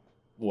 but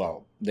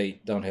well,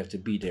 they don't have to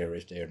be there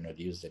if they are not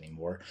used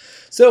anymore.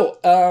 So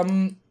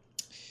I'm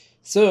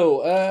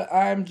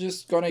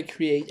just gonna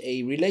create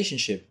a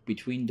relationship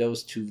between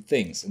those two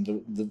things,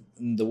 and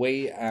the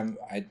way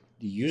I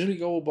usually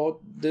go about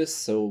this,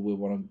 so we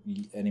want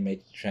to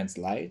animate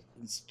translate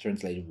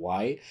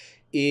Y,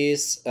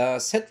 is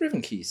set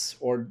driven keys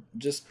or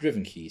just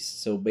driven keys.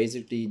 So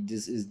basically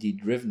this is the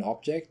driven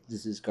object.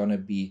 This is gonna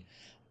be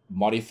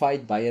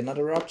modified by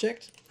another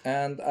object,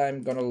 and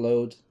I'm gonna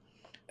load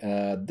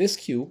this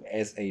cube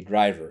as a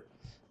driver,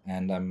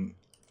 and I'm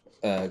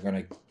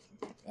gonna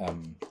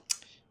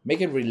make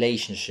a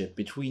relationship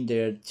between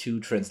their two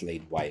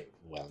translate Y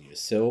values.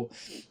 So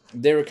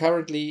they're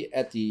currently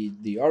at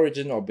the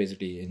origin, or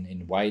basically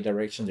in Y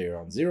direction, they're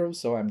on 0,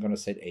 so I'm gonna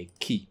set a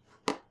key.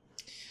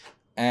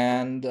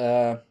 And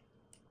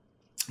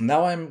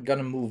now I'm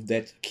gonna move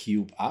that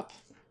cube up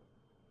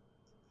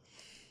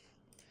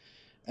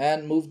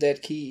and move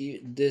that key,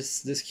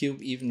 this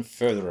cube, even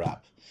further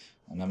up.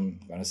 And I'm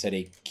gonna set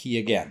a key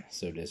again,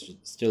 so there's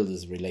still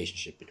this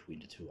relationship between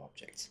the two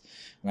objects.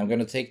 And I'm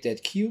gonna take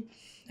that cube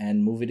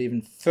and move it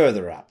even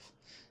further up.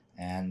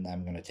 And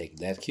I'm gonna take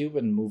that cube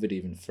and move it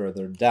even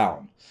further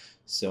down.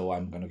 So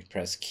I'm gonna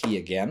press key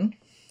again.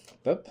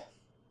 Boop.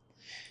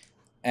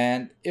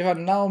 And if I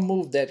now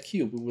move that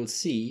cube, we will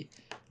see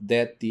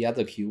that the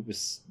other cube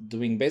is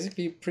doing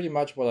basically pretty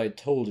much what I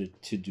told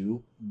it to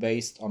do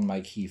based on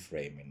my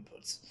keyframe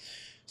inputs.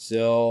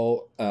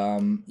 So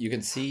you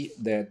can see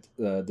that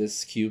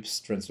this cube's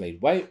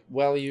translate Y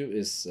value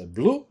is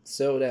blue,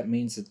 so that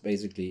means it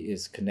basically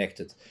is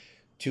connected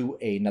to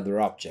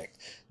another object.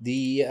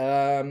 The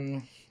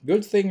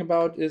good thing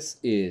about this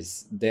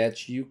is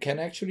that you can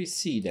actually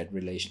see that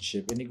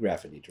relationship in the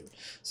graph editor.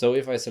 So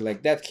if I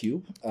select that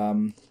cube,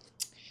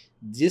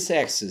 this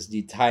axis,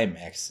 the time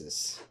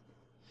axis,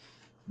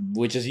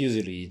 which is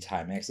usually the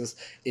time axis,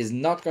 is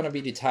not going to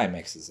be the time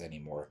axis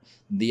anymore.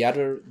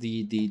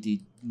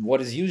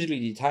 What is usually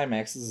the time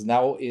axis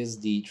now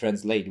is the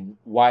translate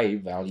Y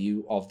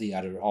value of the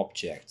other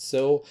object.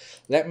 So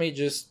let me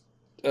just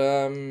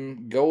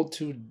go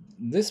to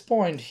this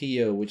point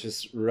here, which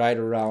is right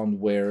around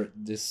where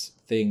this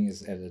thing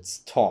is at its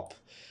top.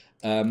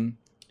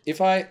 If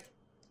I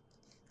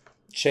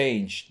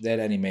change that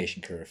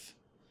animation curve,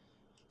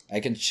 I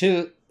can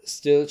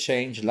still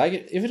change,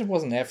 like if it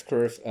was an F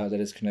curve that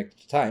is connected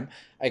to time,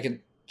 I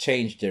can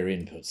change their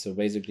input. So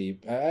basically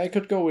I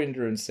could go in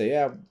there and say,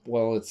 yeah,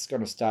 well, it's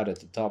going to start at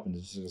the top and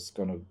it's just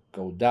going to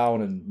go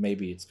down, and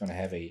maybe it's going to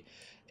have a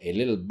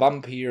little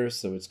bump here,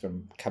 so it's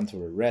going to come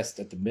to a rest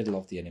at the middle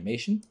of the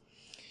animation.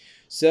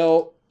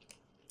 So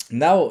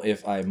now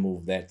if I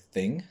move that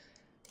thing,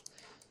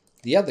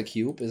 the other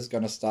cube is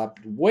going to stop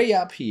way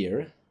up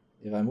here.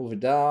 If I move it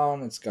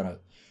down, it's going to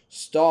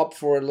stop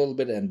for a little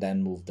bit and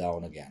then move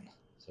down again.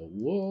 So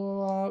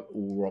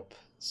whoop.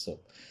 So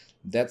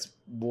that's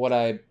what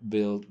I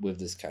built with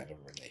this kind of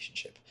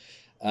relationship.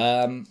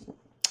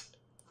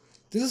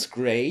 This is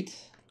great,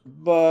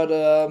 but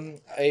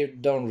I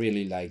don't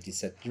really like the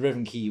set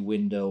driven key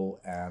window,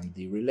 and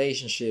the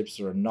relationships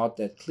are not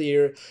that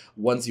clear.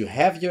 Once you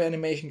have your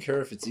animation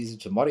curve, it's easy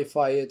to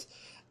modify it.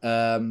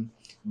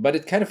 But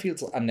it kind of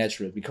feels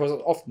unnatural, because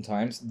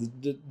oftentimes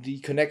the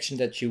connection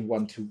that you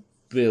want to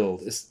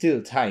build is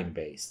still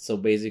time-based. So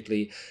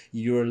basically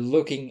you're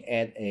looking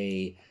at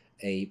a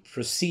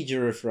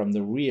procedure from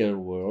the real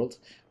world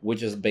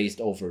which is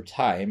based over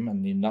time,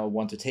 and you now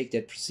want to take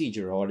that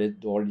procedure or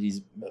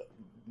these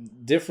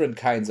different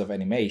kinds of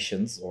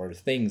animations or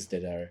things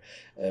that are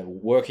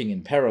working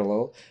in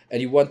parallel,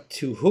 and you want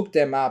to hook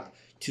them up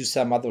to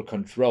some other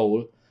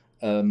control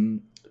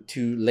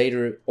to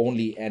later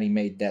only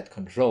animate that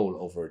control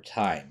over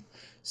time.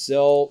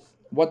 So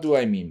what do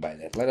I mean by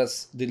that? Let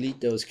us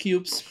delete those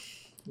cubes.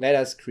 Let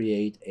us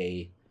create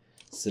a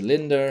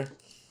cylinder.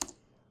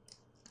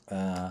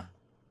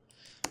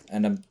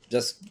 And I'm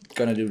just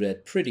gonna do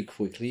that pretty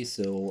quickly.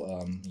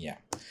 So yeah,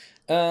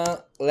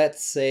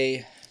 let's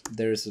say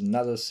there's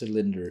another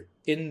cylinder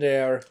in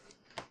there.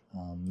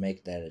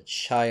 Make that a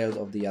child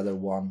of the other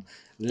one.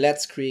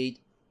 Let's create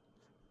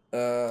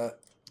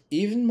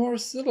even more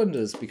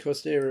cylinders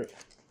because they're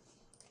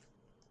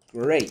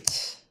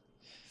great.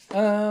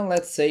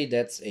 Let's say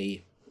that's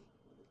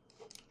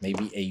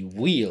maybe a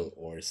wheel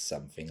or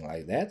something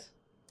like that.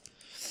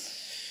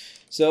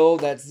 So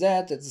that's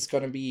that. It's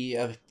going to be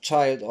a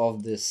child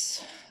of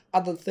this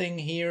other thing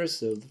here.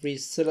 So 3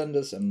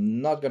 cylinders.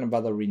 I'm not going to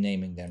bother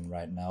renaming them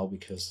right now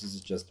because this is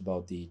just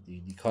about the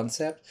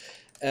concept.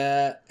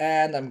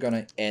 And I'm going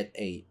to add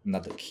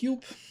another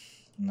cube.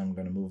 And I'm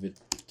going to move it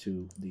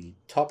to the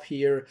top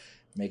here.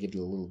 Make it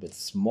a little bit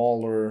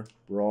smaller,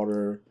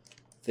 broader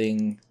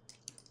thing.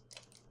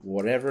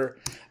 Whatever.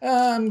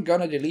 I'm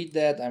going to delete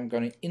that. I'm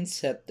going to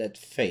inset that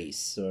face.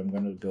 So I'm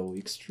going to go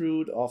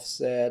extrude,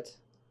 offset.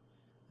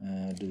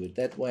 Do it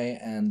that way,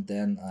 and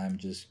then I'm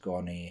just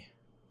gonna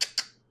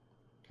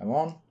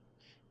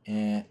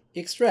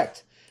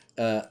extract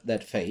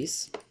that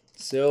face.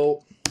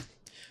 So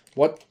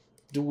what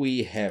do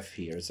we have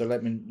here? So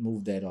let me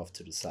move that off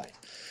to the side.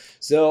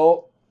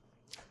 So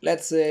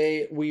let's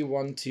say we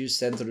want to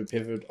center the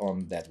pivot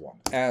on that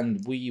one,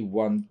 and we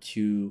want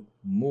to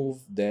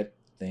move that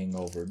thing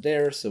over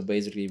there. So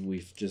basically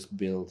we've just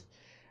built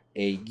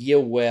a gear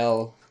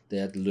well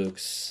that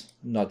looks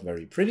not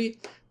very pretty,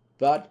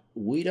 but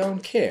we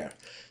don't care.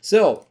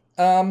 So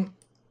I'm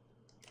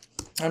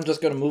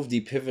just gonna move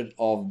the pivot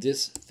of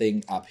this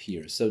thing up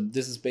here. So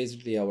this is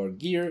basically our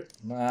gear.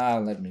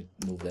 Let me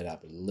move that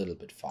up a little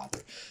bit farther.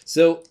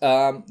 So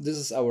this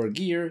is our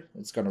gear.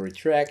 It's gonna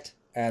retract,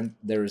 and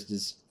there is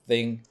this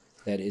thing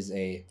that is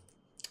a...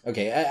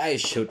 Okay, I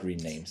should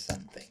rename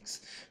some things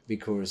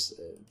because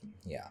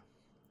yeah.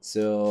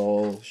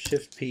 So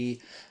Shift P,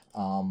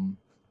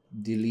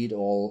 delete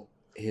all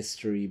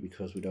history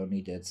because we don't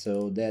need that.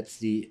 So that's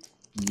the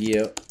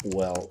gear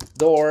well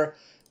door.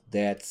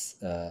 That's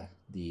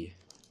the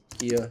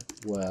gear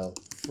well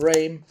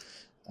frame.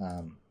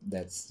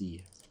 That's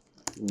the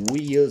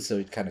wheel, so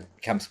it kind of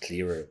becomes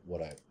clearer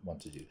what I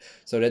want to do.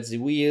 So that's the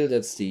wheel.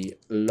 That's the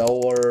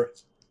lower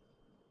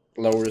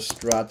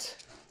strut,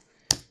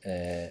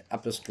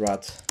 upper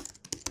strut.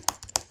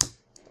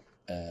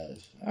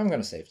 I'm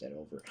gonna save that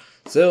over.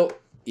 So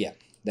yeah,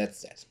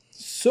 that's that.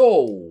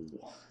 So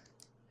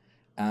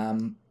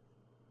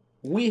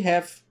we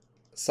have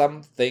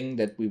something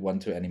that we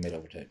want to animate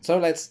over time. So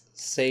let's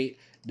say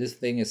this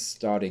thing is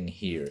starting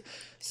here.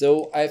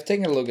 So I've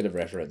taken a look at the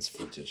reference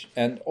footage,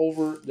 and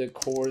over the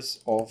course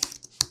of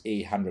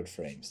 100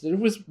 frames,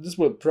 this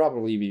will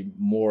probably be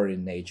more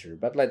in nature,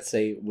 but let's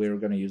say we're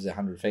going to use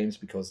 100 frames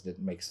because that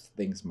makes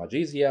things much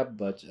easier,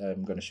 but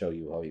I'm going to show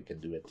you how you can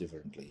do it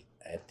differently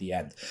at the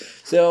end.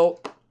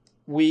 So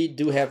we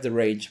do have the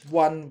range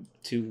 1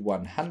 to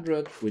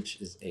 100, which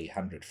is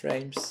 100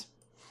 frames.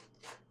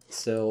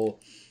 So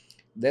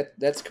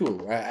that's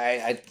cool.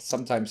 I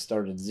sometimes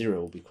start at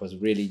 0 because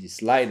really the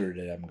slider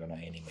that I'm gonna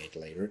animate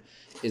later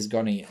is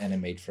gonna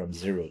animate from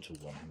 0 to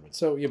 100.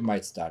 So you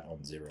might start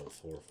on 0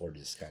 for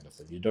this kind of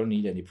thing. You don't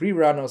need any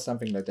pre-run or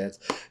something like that.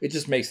 It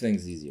just makes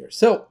things easier.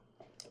 So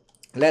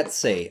let's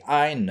say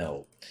I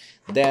know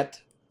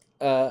that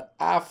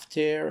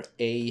after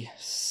a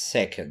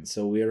second,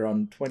 so we're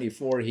on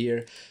 24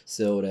 here,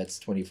 so that's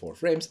 24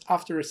 frames.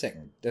 After a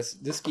second,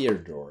 this gear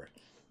door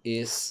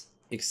is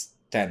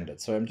extended.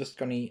 So I'm just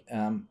gonna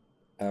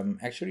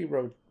actually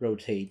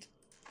rotate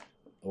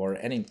or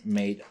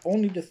animate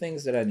only the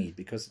things that I need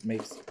because it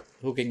makes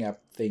hooking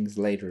up things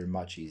later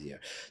much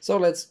easier. So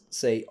let's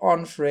say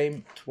on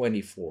frame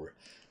 24,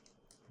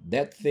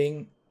 that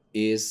thing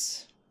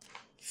is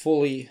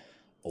fully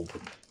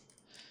open.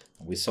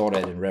 We saw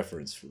that in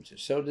reference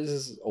footage. So this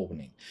is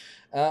opening.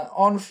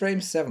 On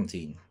frame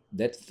 17,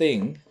 that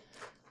thing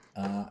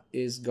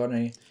is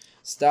gonna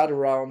start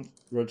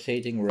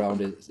rotating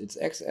around its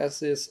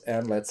x-axis,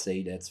 and let's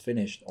say that's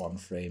finished on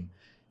frame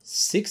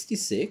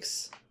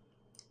 66,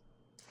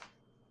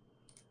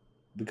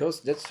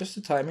 because that's just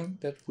the timing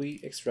that we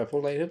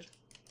extrapolated.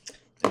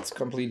 It's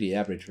completely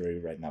arbitrary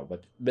right now,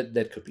 but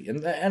that could be.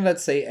 And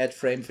let's say at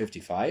frame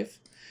 55,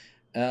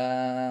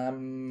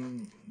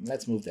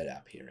 let's move that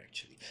up here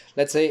actually.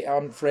 Let's say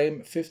on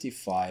frame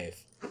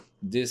 55,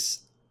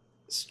 this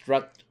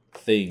strut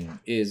thing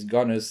is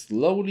gonna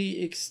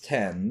slowly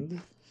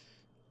extend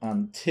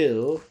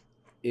until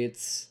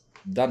it's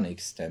done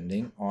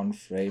extending on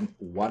frame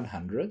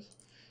 100.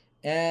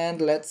 And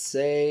let's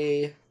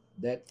say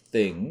that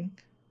thing...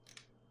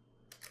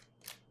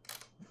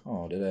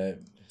 Oh,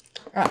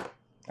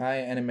 I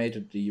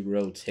animated the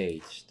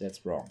rotate.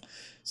 That's wrong.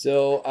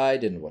 So I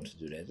didn't want to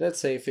do that. Let's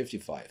say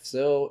 55.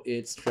 So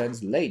it's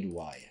translate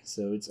Y.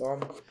 So it's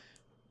on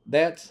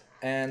that,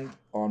 and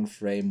on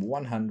frame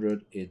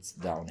 100 it's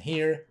down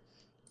here.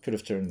 Could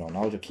have turned on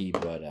auto key,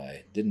 but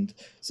I didn't.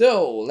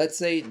 So let's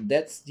say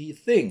that's the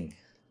thing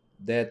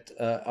that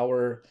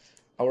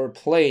our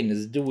plane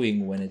is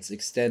doing when it's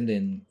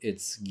extending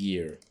its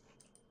gear.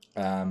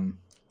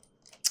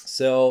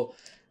 So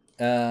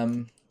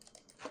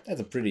that's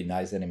a pretty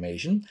nice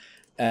animation.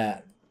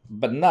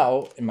 But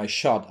now in my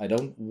shot, I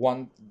don't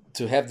want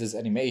to have this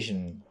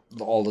animation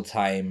all the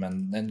time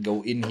and then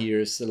go in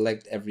here,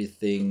 select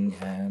everything,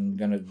 and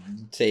gonna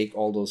take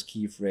all those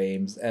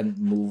keyframes and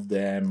move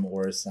them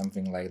or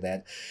something like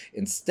that.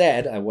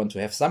 Instead, I want to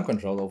have some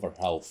control over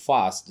how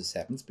fast this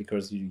happens,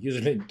 because you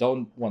usually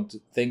don't want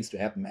things to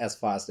happen as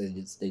fast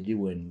as they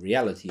do in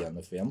reality on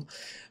the film,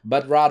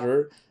 but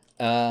rather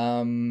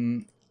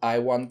I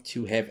want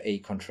to have a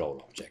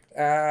control object,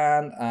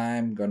 and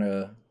I'm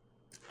gonna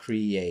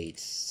create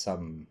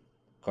some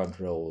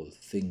control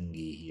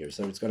thingy here.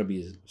 So it's gonna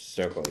be a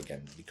circle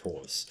again,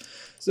 because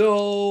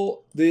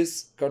so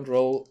this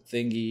control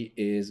thingy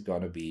is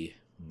gonna be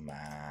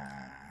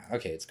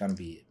okay. It's gonna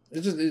be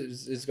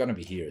it's gonna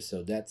be here.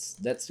 So that's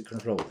the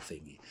control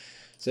thingy.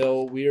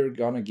 So we're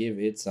gonna give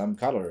it some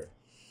color,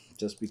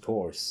 just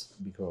because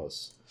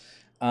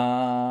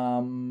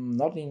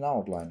not in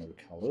outliner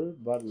color,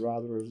 but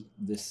rather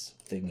this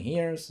thing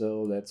here.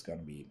 So that's gonna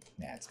be,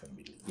 yeah, it's gonna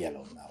be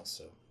yellow now.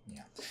 So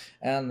yeah,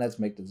 and let's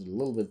make this a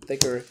little bit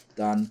thicker.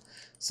 Done.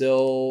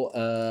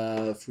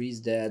 So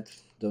freeze that.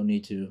 Don't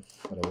need to,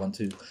 but I want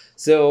to.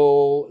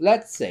 So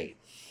let's say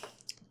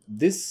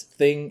this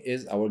thing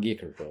is our gear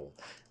control,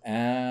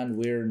 and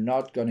we're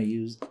not gonna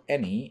use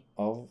any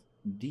of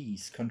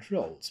these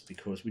controls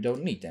because we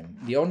don't need them.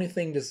 The only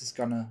thing this is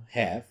gonna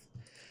have,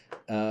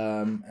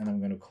 and I'm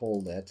gonna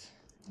call that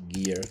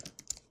gear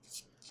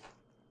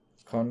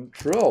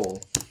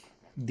control.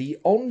 The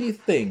only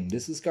thing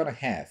this is gonna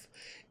have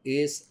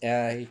is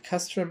a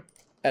custom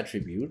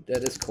attribute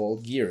that is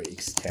called gear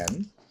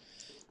extend,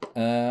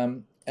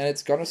 and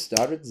it's gonna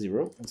start at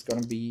 0. It's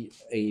gonna be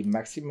a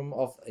maximum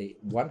of a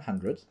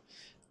 100,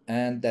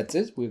 and that's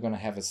it. We're gonna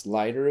have a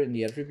slider in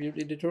the attribute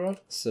editor,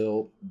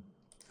 so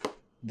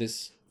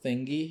this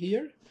thingy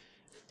here,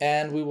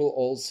 and we will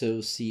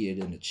also see it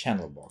in the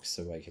channel box.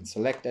 So I can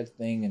select that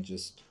thing and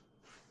just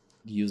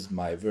use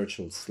my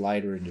virtual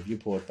slider in the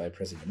viewport by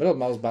pressing the middle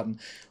mouse button,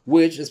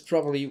 which is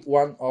probably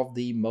one of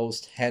the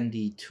most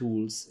handy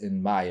tools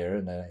in Maya,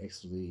 and I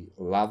actually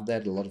love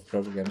that. A lot of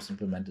programs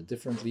implement it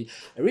differently.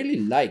 I really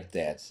like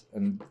that,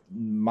 and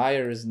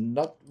Maya is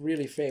not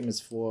really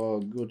famous for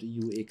good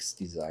UX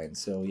design,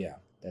 so yeah,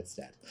 that's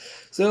that.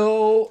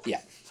 So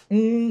yeah.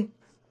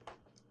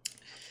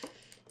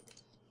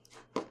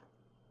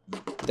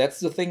 That's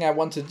the thing I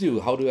want to do.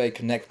 How do I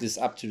connect this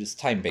up to this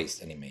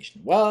time-based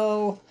animation?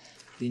 Well,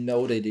 the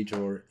node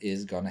editor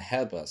is gonna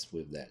help us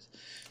with that.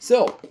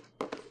 So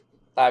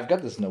I've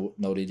got this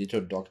node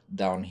editor docked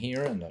down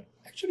here, and I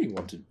actually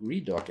want to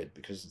redock it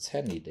because it's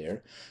handy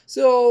there.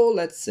 So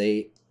let's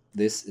say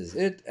this is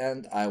it,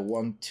 and I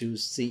want to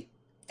see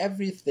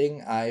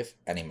everything I've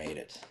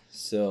animated.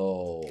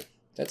 So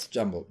that's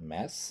jumbled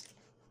mess,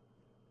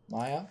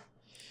 Maya.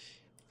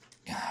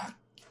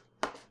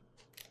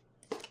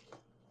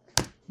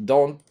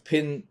 Don't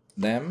pin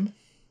them.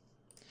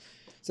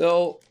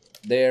 So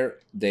there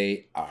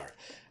they are.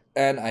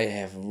 And I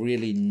have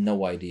really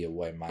no idea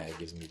why Maya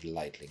gives me the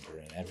light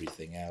linker and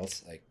everything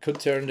else. I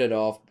could turn that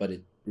off, but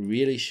it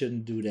really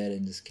shouldn't do that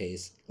in this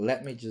case.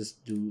 Let me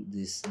just do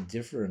this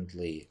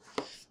differently.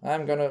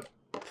 I'm gonna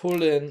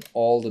pull in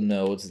all the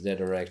nodes that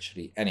are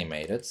actually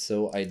animated,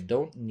 so I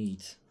don't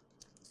need...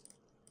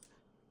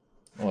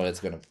 Well,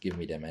 it's gonna give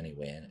me them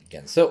anyway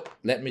again. So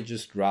let me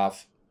just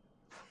graph.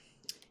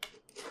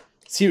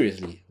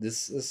 Seriously,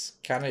 this is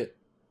kind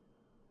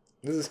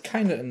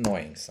of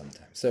annoying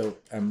sometimes. So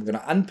I'm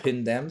gonna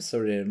unpin them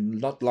so they're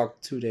not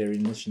locked to their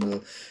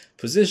initial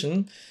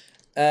position,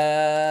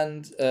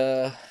 and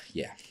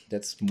yeah,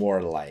 that's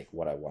more like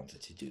what I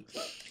wanted to do.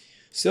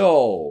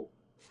 So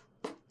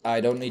I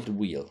don't need the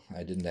wheel.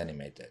 I didn't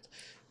animate that.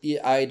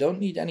 I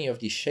don't need any of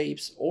these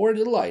shapes or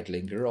the light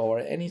linker or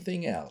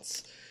anything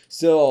else.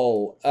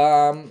 So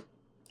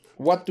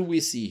what do we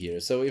see here?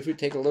 So if we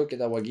take a look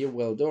at our gear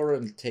wheel door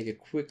and take a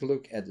quick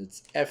look at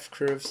its F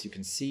curves, you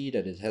can see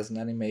that it has an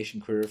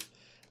animation curve.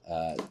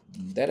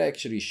 That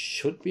actually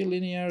should be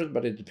linear,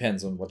 but it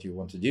depends on what you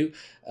want to do.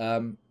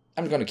 I'm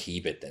gonna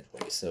keep it that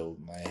way, so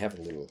I have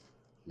a little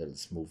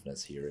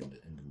smoothness here in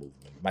the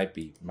movement. Might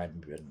be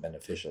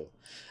beneficial.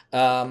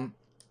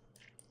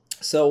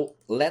 So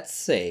let's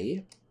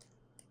say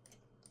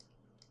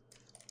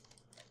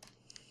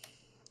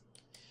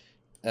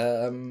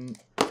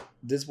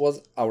this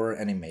was our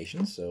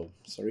animation. So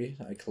sorry,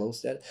 I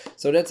closed that.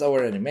 So that's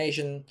our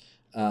animation.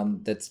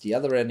 That's the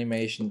other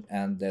animation,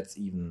 and that's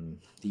even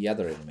the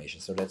other animation.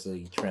 So that's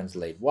the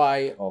translate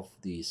Y of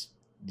the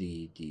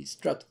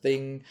strut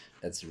thing.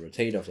 That's the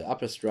rotate of the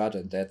upper strut,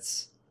 and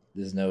that's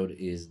this node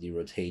is the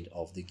rotate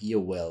of the gear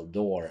well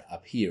door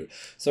up here.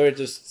 So it's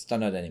just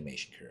standard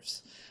animation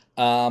curves.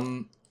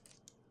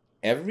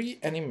 Every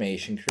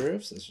animation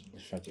curve, so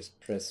if I just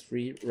press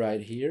 3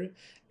 right here,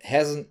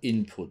 has an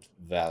input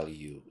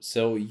value.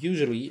 So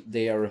usually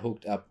they are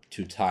hooked up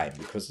to time,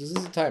 because this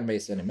is a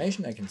time-based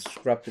animation. I can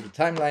scrub to the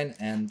timeline,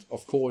 and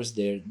of course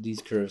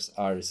these curves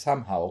are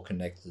somehow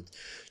connected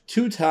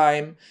to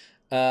time.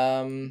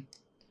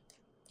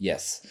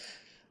 Yes.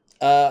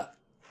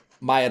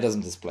 Maya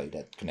doesn't display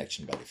that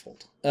connection by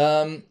default.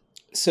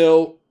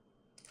 So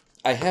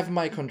I have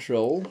my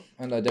control,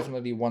 and I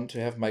definitely want to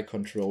have my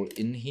control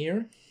in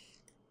here.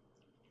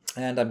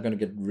 And I'm going to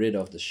get rid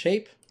of the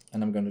shape,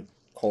 and I'm going to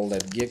call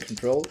that gear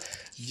control.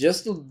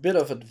 Just a bit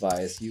of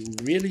advice. You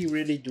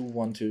really do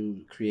want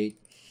to create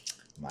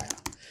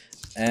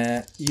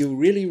Maya. You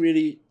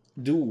really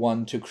do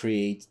want to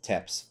create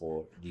tabs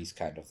for these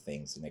kind of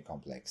things in a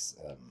complex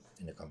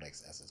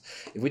asset.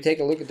 If we take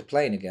a look at the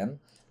plane again,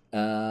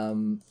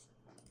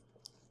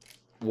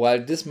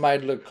 while this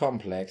might look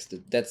complex,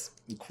 that's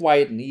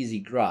quite an easy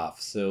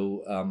graph.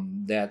 So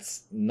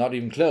that's not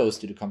even close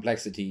to the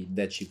complexity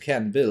that you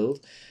can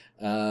build.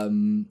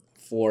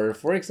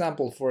 For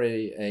example, for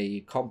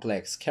a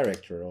complex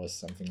character or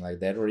something like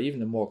that, or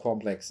even a more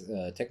complex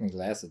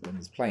technical asset than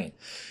this plane.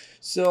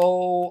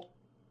 So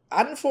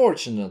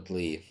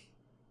unfortunately,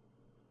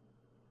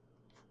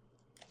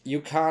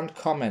 you can't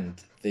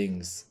comment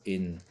things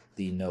in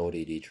the node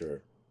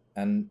editor,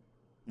 and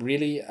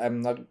really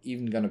I'm not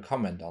even gonna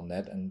comment on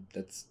that, and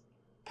that's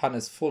pun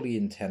is fully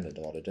intended,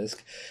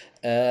 Autodesk.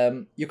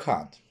 You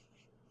can't.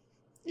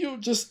 You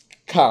just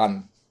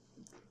can't.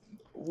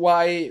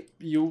 Why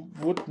you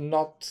would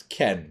not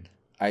can,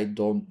 I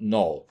don't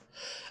know.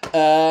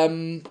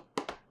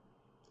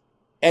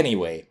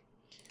 Anyway,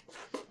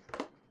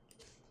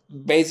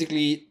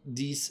 basically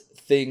these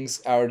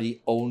things are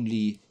the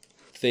only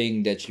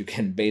thing that you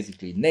can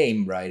basically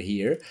name right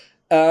here.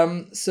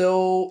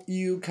 So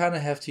you kind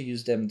of have to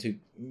use them to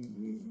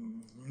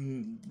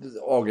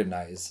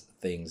organize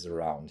things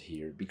around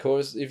here,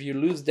 because if you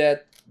lose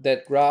that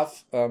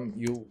graph,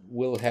 you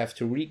will have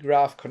to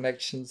regraph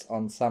connections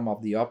on some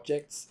of the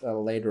objects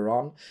later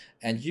on,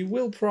 and you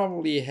will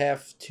probably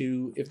have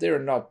to, if they're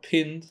not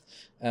pinned,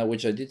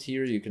 which I did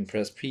here, you can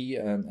press P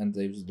and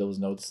those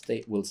nodes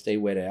will stay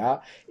where they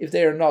are. If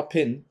they are not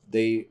pinned,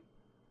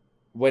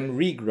 when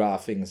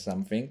regraphing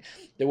something,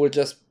 they will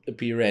just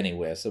appear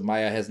anywhere. So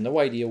Maya has no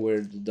idea where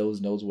those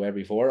nodes were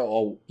before,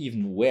 or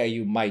even where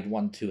you might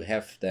want to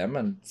have them,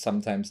 and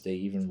sometimes they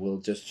even will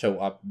just show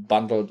up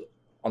bundled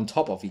on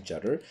top of each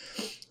other.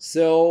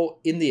 So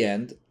in the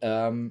end,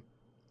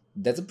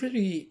 that's a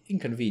pretty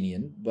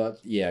inconvenient, but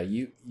yeah,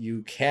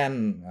 you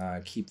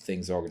can keep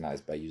things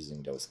organized by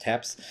using those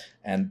tabs,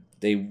 and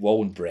they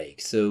won't break.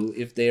 So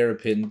if they are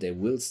pinned, they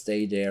will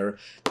stay there.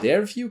 There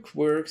are a few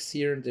quirks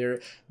here and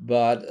there,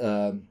 but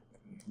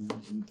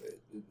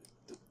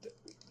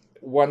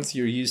once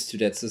you're used to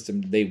that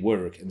system, they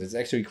work, and it's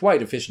actually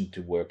quite efficient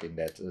to work in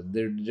that.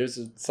 There's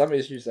some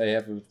issues I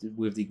have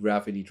with the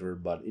graph editor,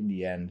 but in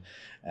the end,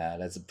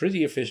 that's a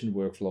pretty efficient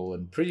workflow,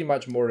 and pretty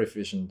much more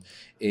efficient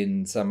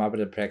in some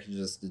other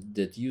packages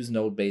that use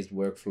node-based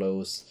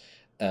workflows,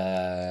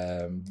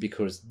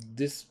 because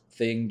this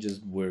thing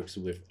just works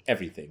with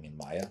everything in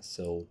Maya.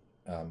 So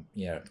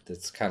yeah,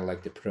 that's kind of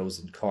like the pros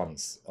and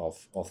cons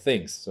of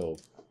things. So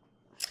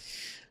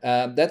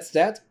that's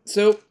that.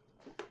 So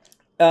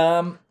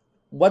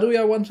what do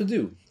I want to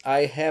do?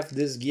 I have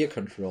this gear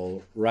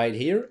control right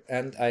here,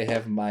 and I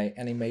have my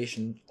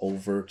animation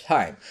over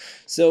time.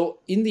 So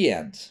in the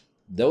end,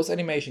 those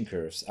animation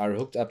curves are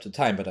hooked up to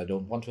time, but I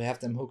don't want to have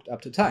them hooked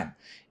up to time.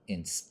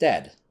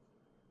 Instead,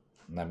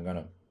 I'm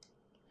gonna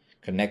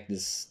connect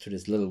this to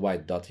this little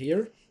white dot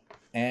here,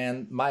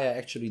 and Maya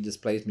actually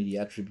displays me the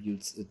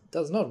attributes it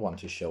does not want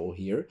to show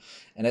here,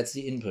 and that's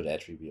the input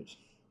attribute.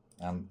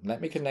 Let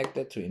me connect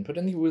that to input,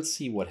 and you will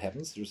see what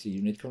happens. There's the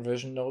unit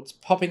conversion nodes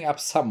popping up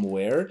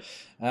somewhere,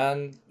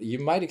 and you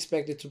might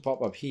expect it to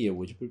pop up here,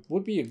 which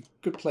would be a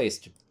good place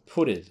to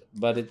put it,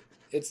 but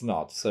it's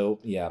not. So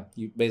yeah,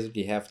 you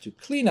basically have to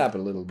clean up a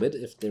little bit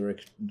if they were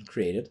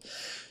created.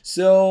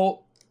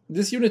 So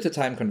this unit to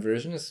time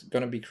conversion is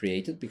going to be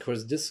created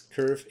because this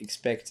curve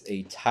expects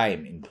a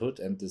time input,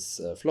 and this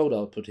float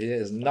output here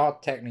is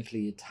not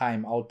technically a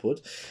time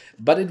output,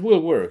 but it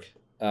will work.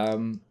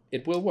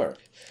 It will work.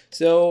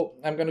 So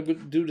I'm going to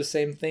do the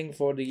same thing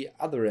for the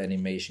other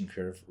animation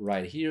curve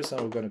right here. So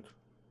we're going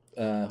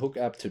to hook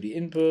up to the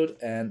input,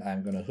 and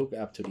I'm going to hook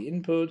up to the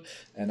input.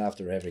 And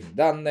after having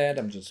done that,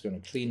 I'm just going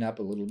to clean up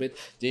a little bit.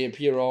 They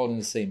appear all in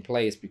the same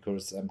place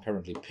because I'm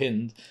currently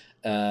pinned.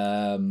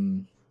 Yeah,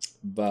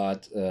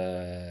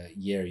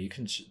 you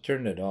can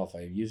turn it off.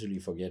 I usually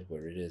forget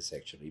where it is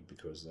actually,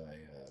 because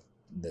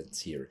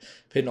that's here.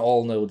 Pin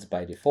all nodes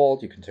by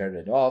default. You can turn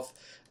it off,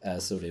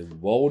 so they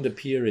won't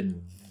appear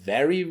in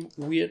very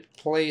weird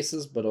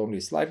places, but only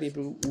slightly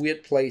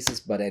weird places.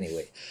 But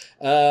anyway,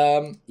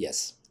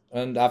 yes.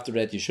 And after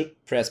that, you should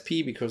press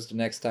P, because the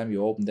next time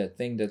you open that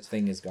thing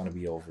is going to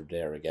be over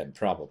there again,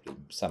 probably,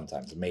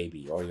 sometimes,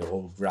 maybe, or your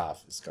whole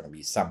graph is going to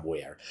be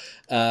somewhere.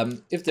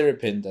 If they're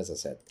pinned, as I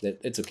said,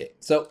 it's okay.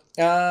 So,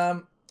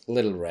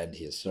 little rant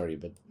here, sorry,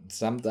 but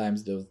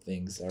sometimes those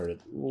things are a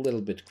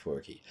little bit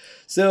quirky.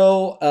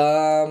 So,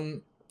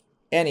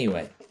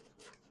 anyway,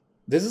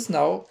 this is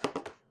now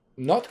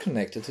not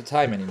connected to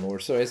time anymore.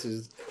 So as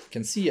you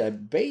can see, I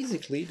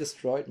basically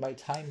destroyed my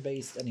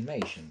time-based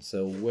animation.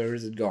 So where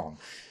is it gone?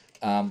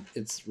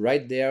 It's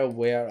right there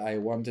where I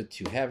wanted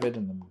to have it,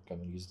 and I'm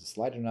gonna use the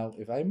slider now.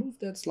 If I move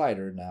that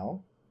slider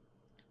now,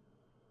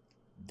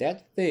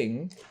 that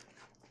thing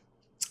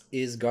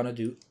is gonna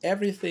do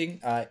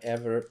everything I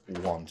ever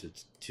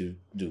wanted to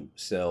do.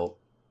 So,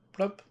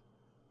 plop,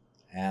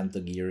 and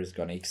the gear is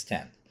gonna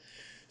extend.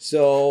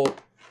 So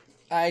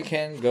I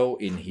can go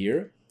in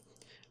here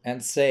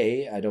and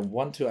say I don't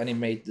want to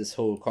animate this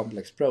whole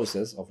complex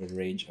process of a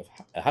range of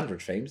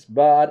 100 frames,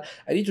 but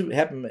I need to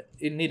happen.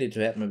 It needed to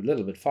happen a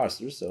little bit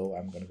faster, so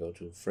I'm going to go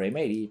to frame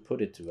 80,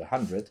 put it to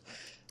 100,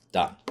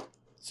 done.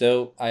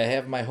 So I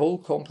have my whole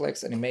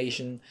complex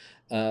animation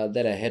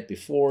that I had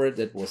before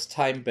that was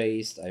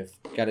time-based. I've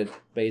got it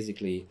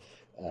basically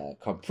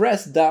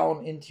compressed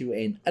down into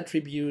an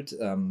attribute.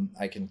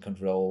 I can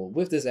control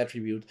with this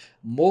attribute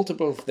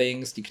multiple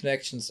things. The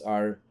connections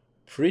are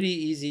pretty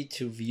easy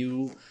to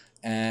view,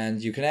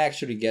 and you can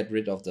actually get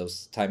rid of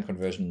those time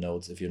conversion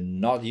nodes if you're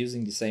not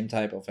using the same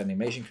type of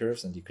animation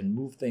curves, and you can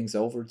move things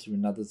over to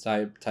another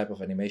type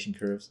of animation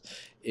curves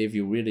if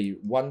you really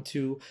want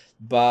to.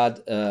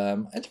 But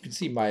as you can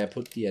see, I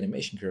put the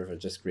animation curve I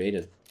just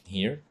created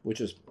here,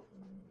 which is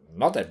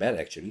not that bad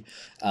actually.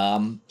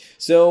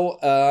 So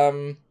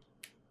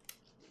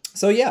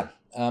yeah,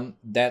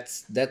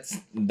 that's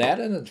that,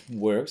 and it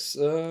works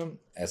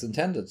as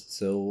intended.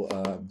 So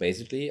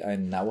basically, I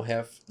now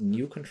have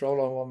new control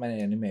over my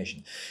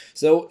animation.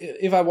 So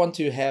if I want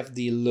to have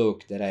the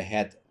look that I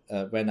had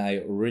when I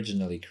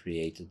originally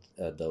created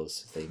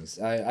those things,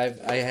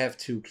 I have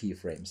two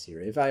keyframes here.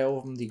 If I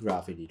open the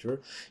graph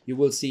editor, you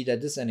will see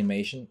that this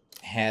animation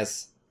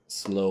has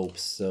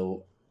slopes.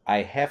 So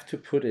I have to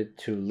put it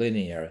to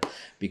linear,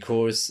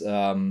 because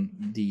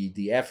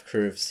the F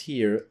curves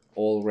here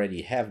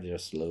already have their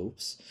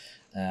slopes.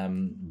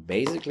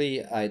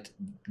 Basically, I'd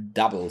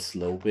double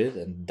slope it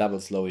and double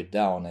slow it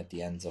down at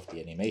the ends of the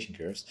animation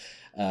curves.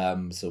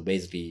 So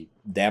basically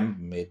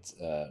dampen it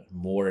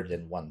more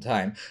than one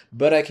time,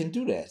 but I can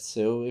do that.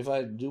 So if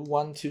I do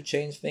want to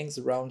change things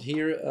around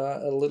here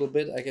a little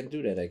bit, I can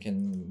do that. I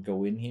can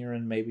go in here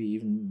and maybe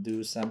even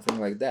do something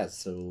like that.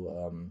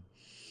 So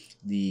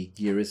the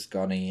gear is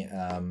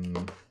gonna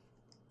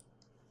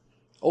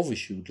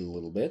overshoot a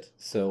little bit.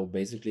 So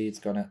basically it's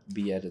gonna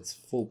be at its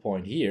full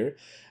point here.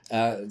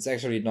 It's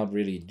actually not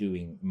really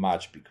doing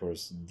much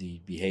because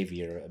the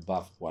behavior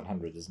above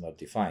 100 is not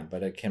defined,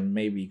 but I can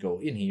maybe go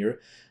in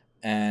here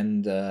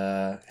and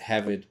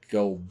have it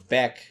go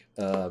back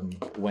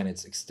when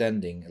it's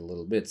extending a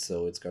little bit.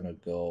 So it's gonna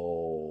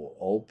go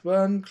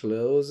open,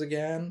 close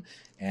again,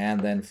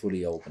 and then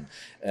fully open.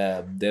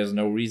 There's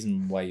no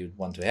reason why you'd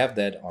want to have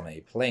that on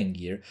a plane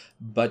gear,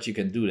 but you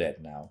can do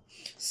that now.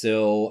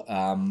 So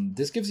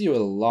this gives you a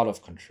lot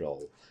of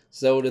control.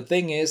 So the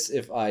thing is,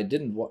 if I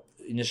didn't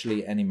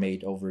initially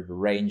animate over the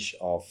range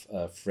of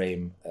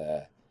frame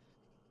 0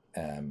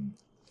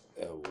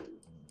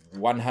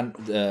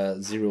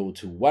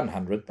 to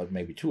 100, but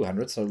maybe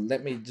 200. So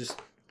let me just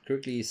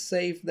quickly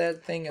save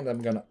that thing, and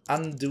I'm gonna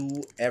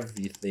undo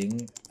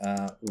everything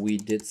we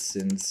did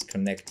since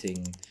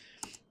connecting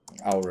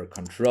our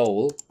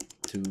control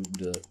to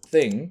the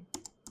thing,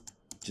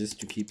 just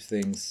to keep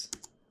things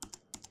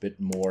a bit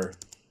more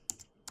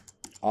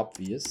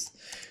obvious.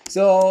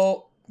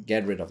 So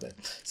get rid of that.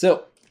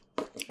 So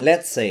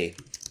let's say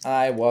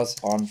I was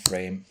on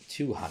frame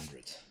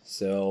 200.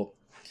 So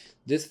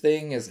this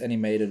thing is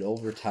animated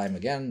over time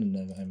again,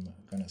 and I'm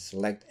gonna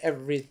select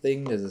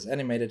everything that is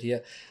animated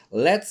here.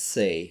 Let's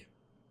say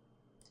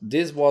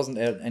this wasn't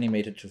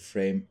animated to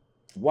frame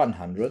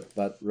 100,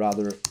 but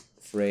rather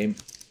frame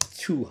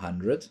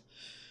 200.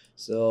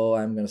 So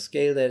I'm gonna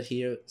scale that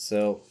here.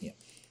 So yeah,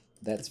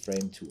 that's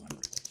frame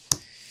 200.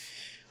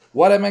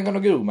 What am I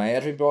gonna do? My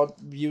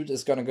attribute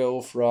is gonna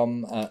go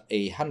from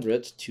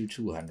 100 to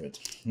 200.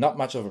 Not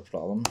much of a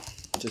problem.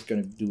 Just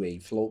gonna do a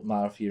float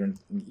math here, and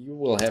you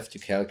will have to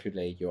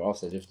calculate your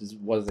offset. If this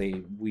was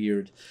a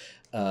weird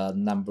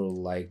number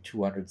like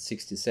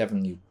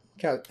 267, you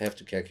have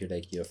to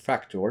calculate your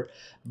factor.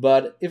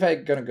 But if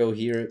I'm gonna go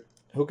here,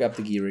 hook up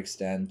the gear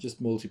extend,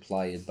 just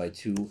multiply it by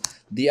 2,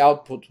 the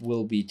output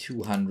will be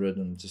 200.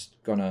 I'm just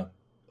gonna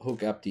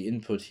hook up the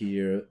input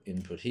here,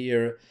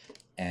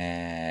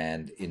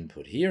 and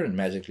input here, and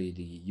magically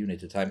the unit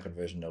to time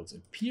conversion nodes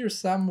appear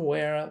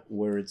somewhere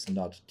where it's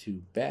not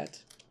too bad.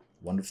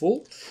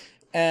 Wonderful.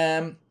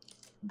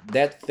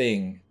 That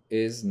thing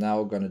is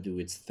now gonna do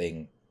its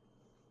thing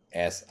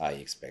as I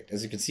expect.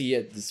 As you can see,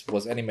 this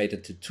was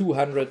animated to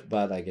 200,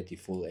 but I get the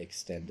full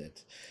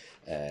extended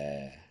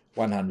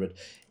 100.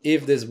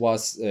 If this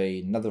was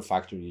another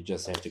factor, you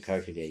just have to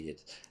calculate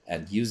it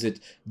and use it.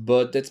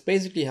 But that's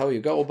basically how you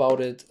go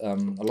about it. A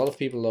lot of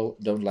people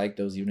don't like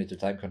those unit to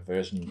time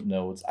conversion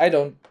nodes. I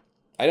don't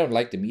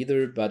like them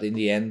either. But in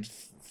the end,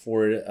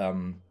 for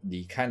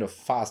the kind of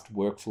fast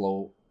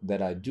workflow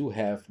that I do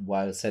have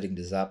while setting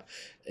this up,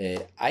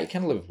 I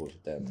can live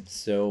with them.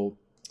 So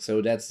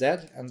that's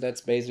that, and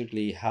that's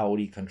basically how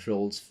the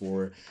controls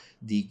for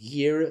the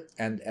gear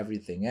and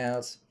everything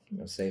else. I'm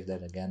gonna save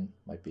that again.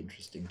 Might be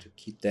interesting to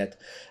keep that.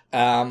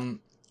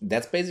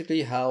 That's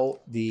basically how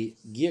the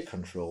gear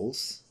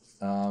controls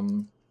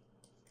and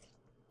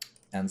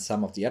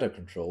some of the other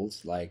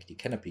controls, like the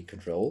canopy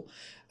control,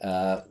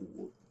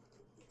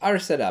 are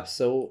set up.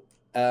 So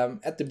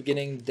at the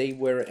beginning, they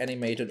were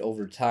animated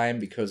over time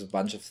because a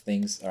bunch of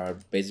things are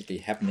basically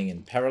happening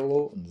in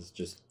parallel, and it's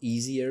just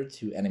easier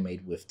to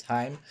animate with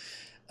time.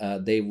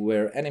 They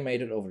were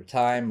animated over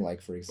time, like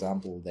for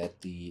example,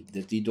 that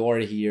the door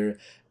here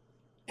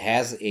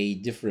has a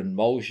different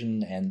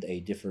motion and a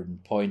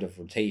different point of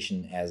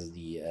rotation as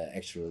the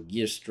actual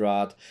gear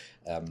strut.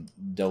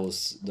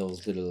 Those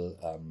little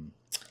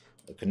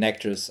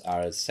connectors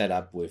are set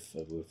up with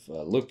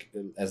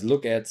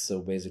lookouts. So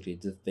basically,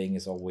 the thing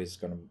is always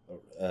going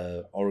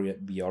to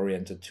be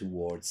oriented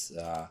towards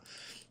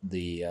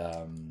the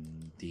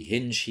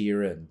hinge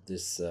here, and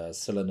this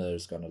cylinder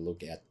is going to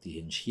look at the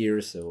hinge here.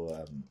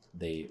 So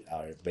they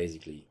are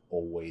basically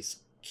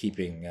always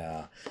keeping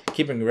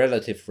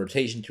relative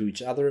rotation to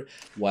each other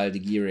while the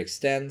gear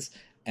extends.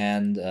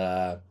 And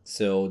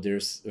so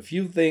there's a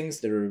few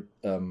things that are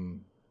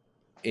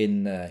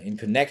in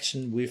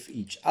connection with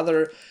each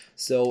other.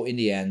 So in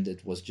the end,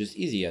 it was just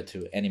easier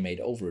to animate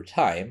over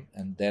time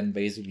and then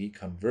basically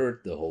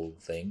convert the whole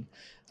thing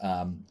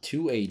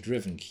to a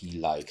driven key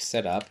like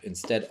setup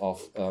instead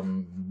of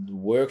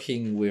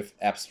working with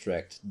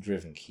abstract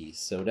driven keys.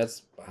 So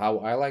that's how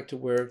I like to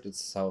work.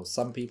 That's how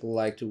some people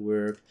like to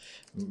work.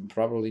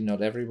 Probably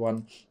not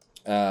everyone.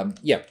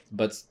 Yeah,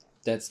 but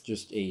that's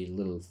just a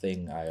little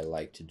thing I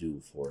like to do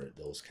for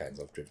those kinds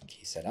of driven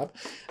key setup.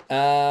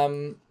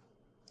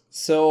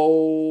 So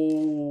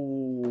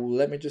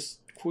let me just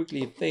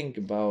quickly think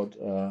about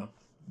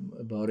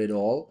it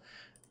all.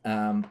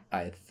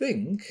 I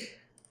think,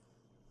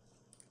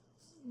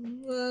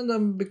 and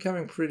I'm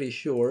becoming pretty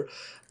sure,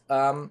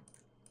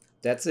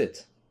 that's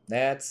it.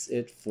 That's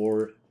it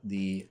for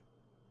the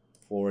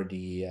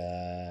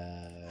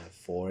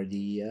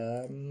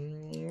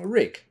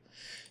rig.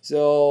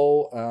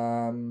 So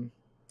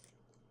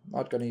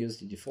not gonna use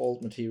the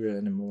default material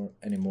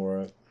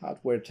anymore.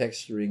 Hardware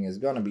texturing is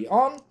gonna be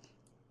on.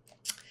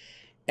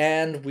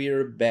 And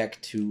we're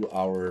back to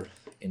our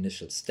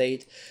initial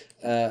state.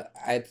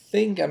 I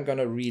think I'm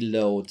gonna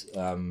reload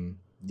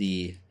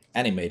the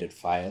animated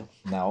file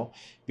now,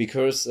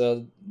 because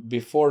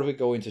before we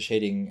go into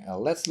shading,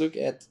 let's look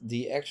at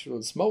the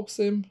actual smoke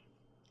sim.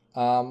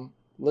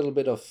 Little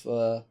bit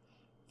of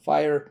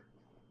fire,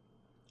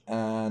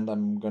 and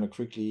I'm gonna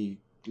quickly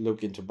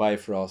look into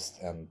Bifrost,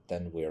 and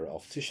then we're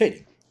off to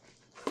shading.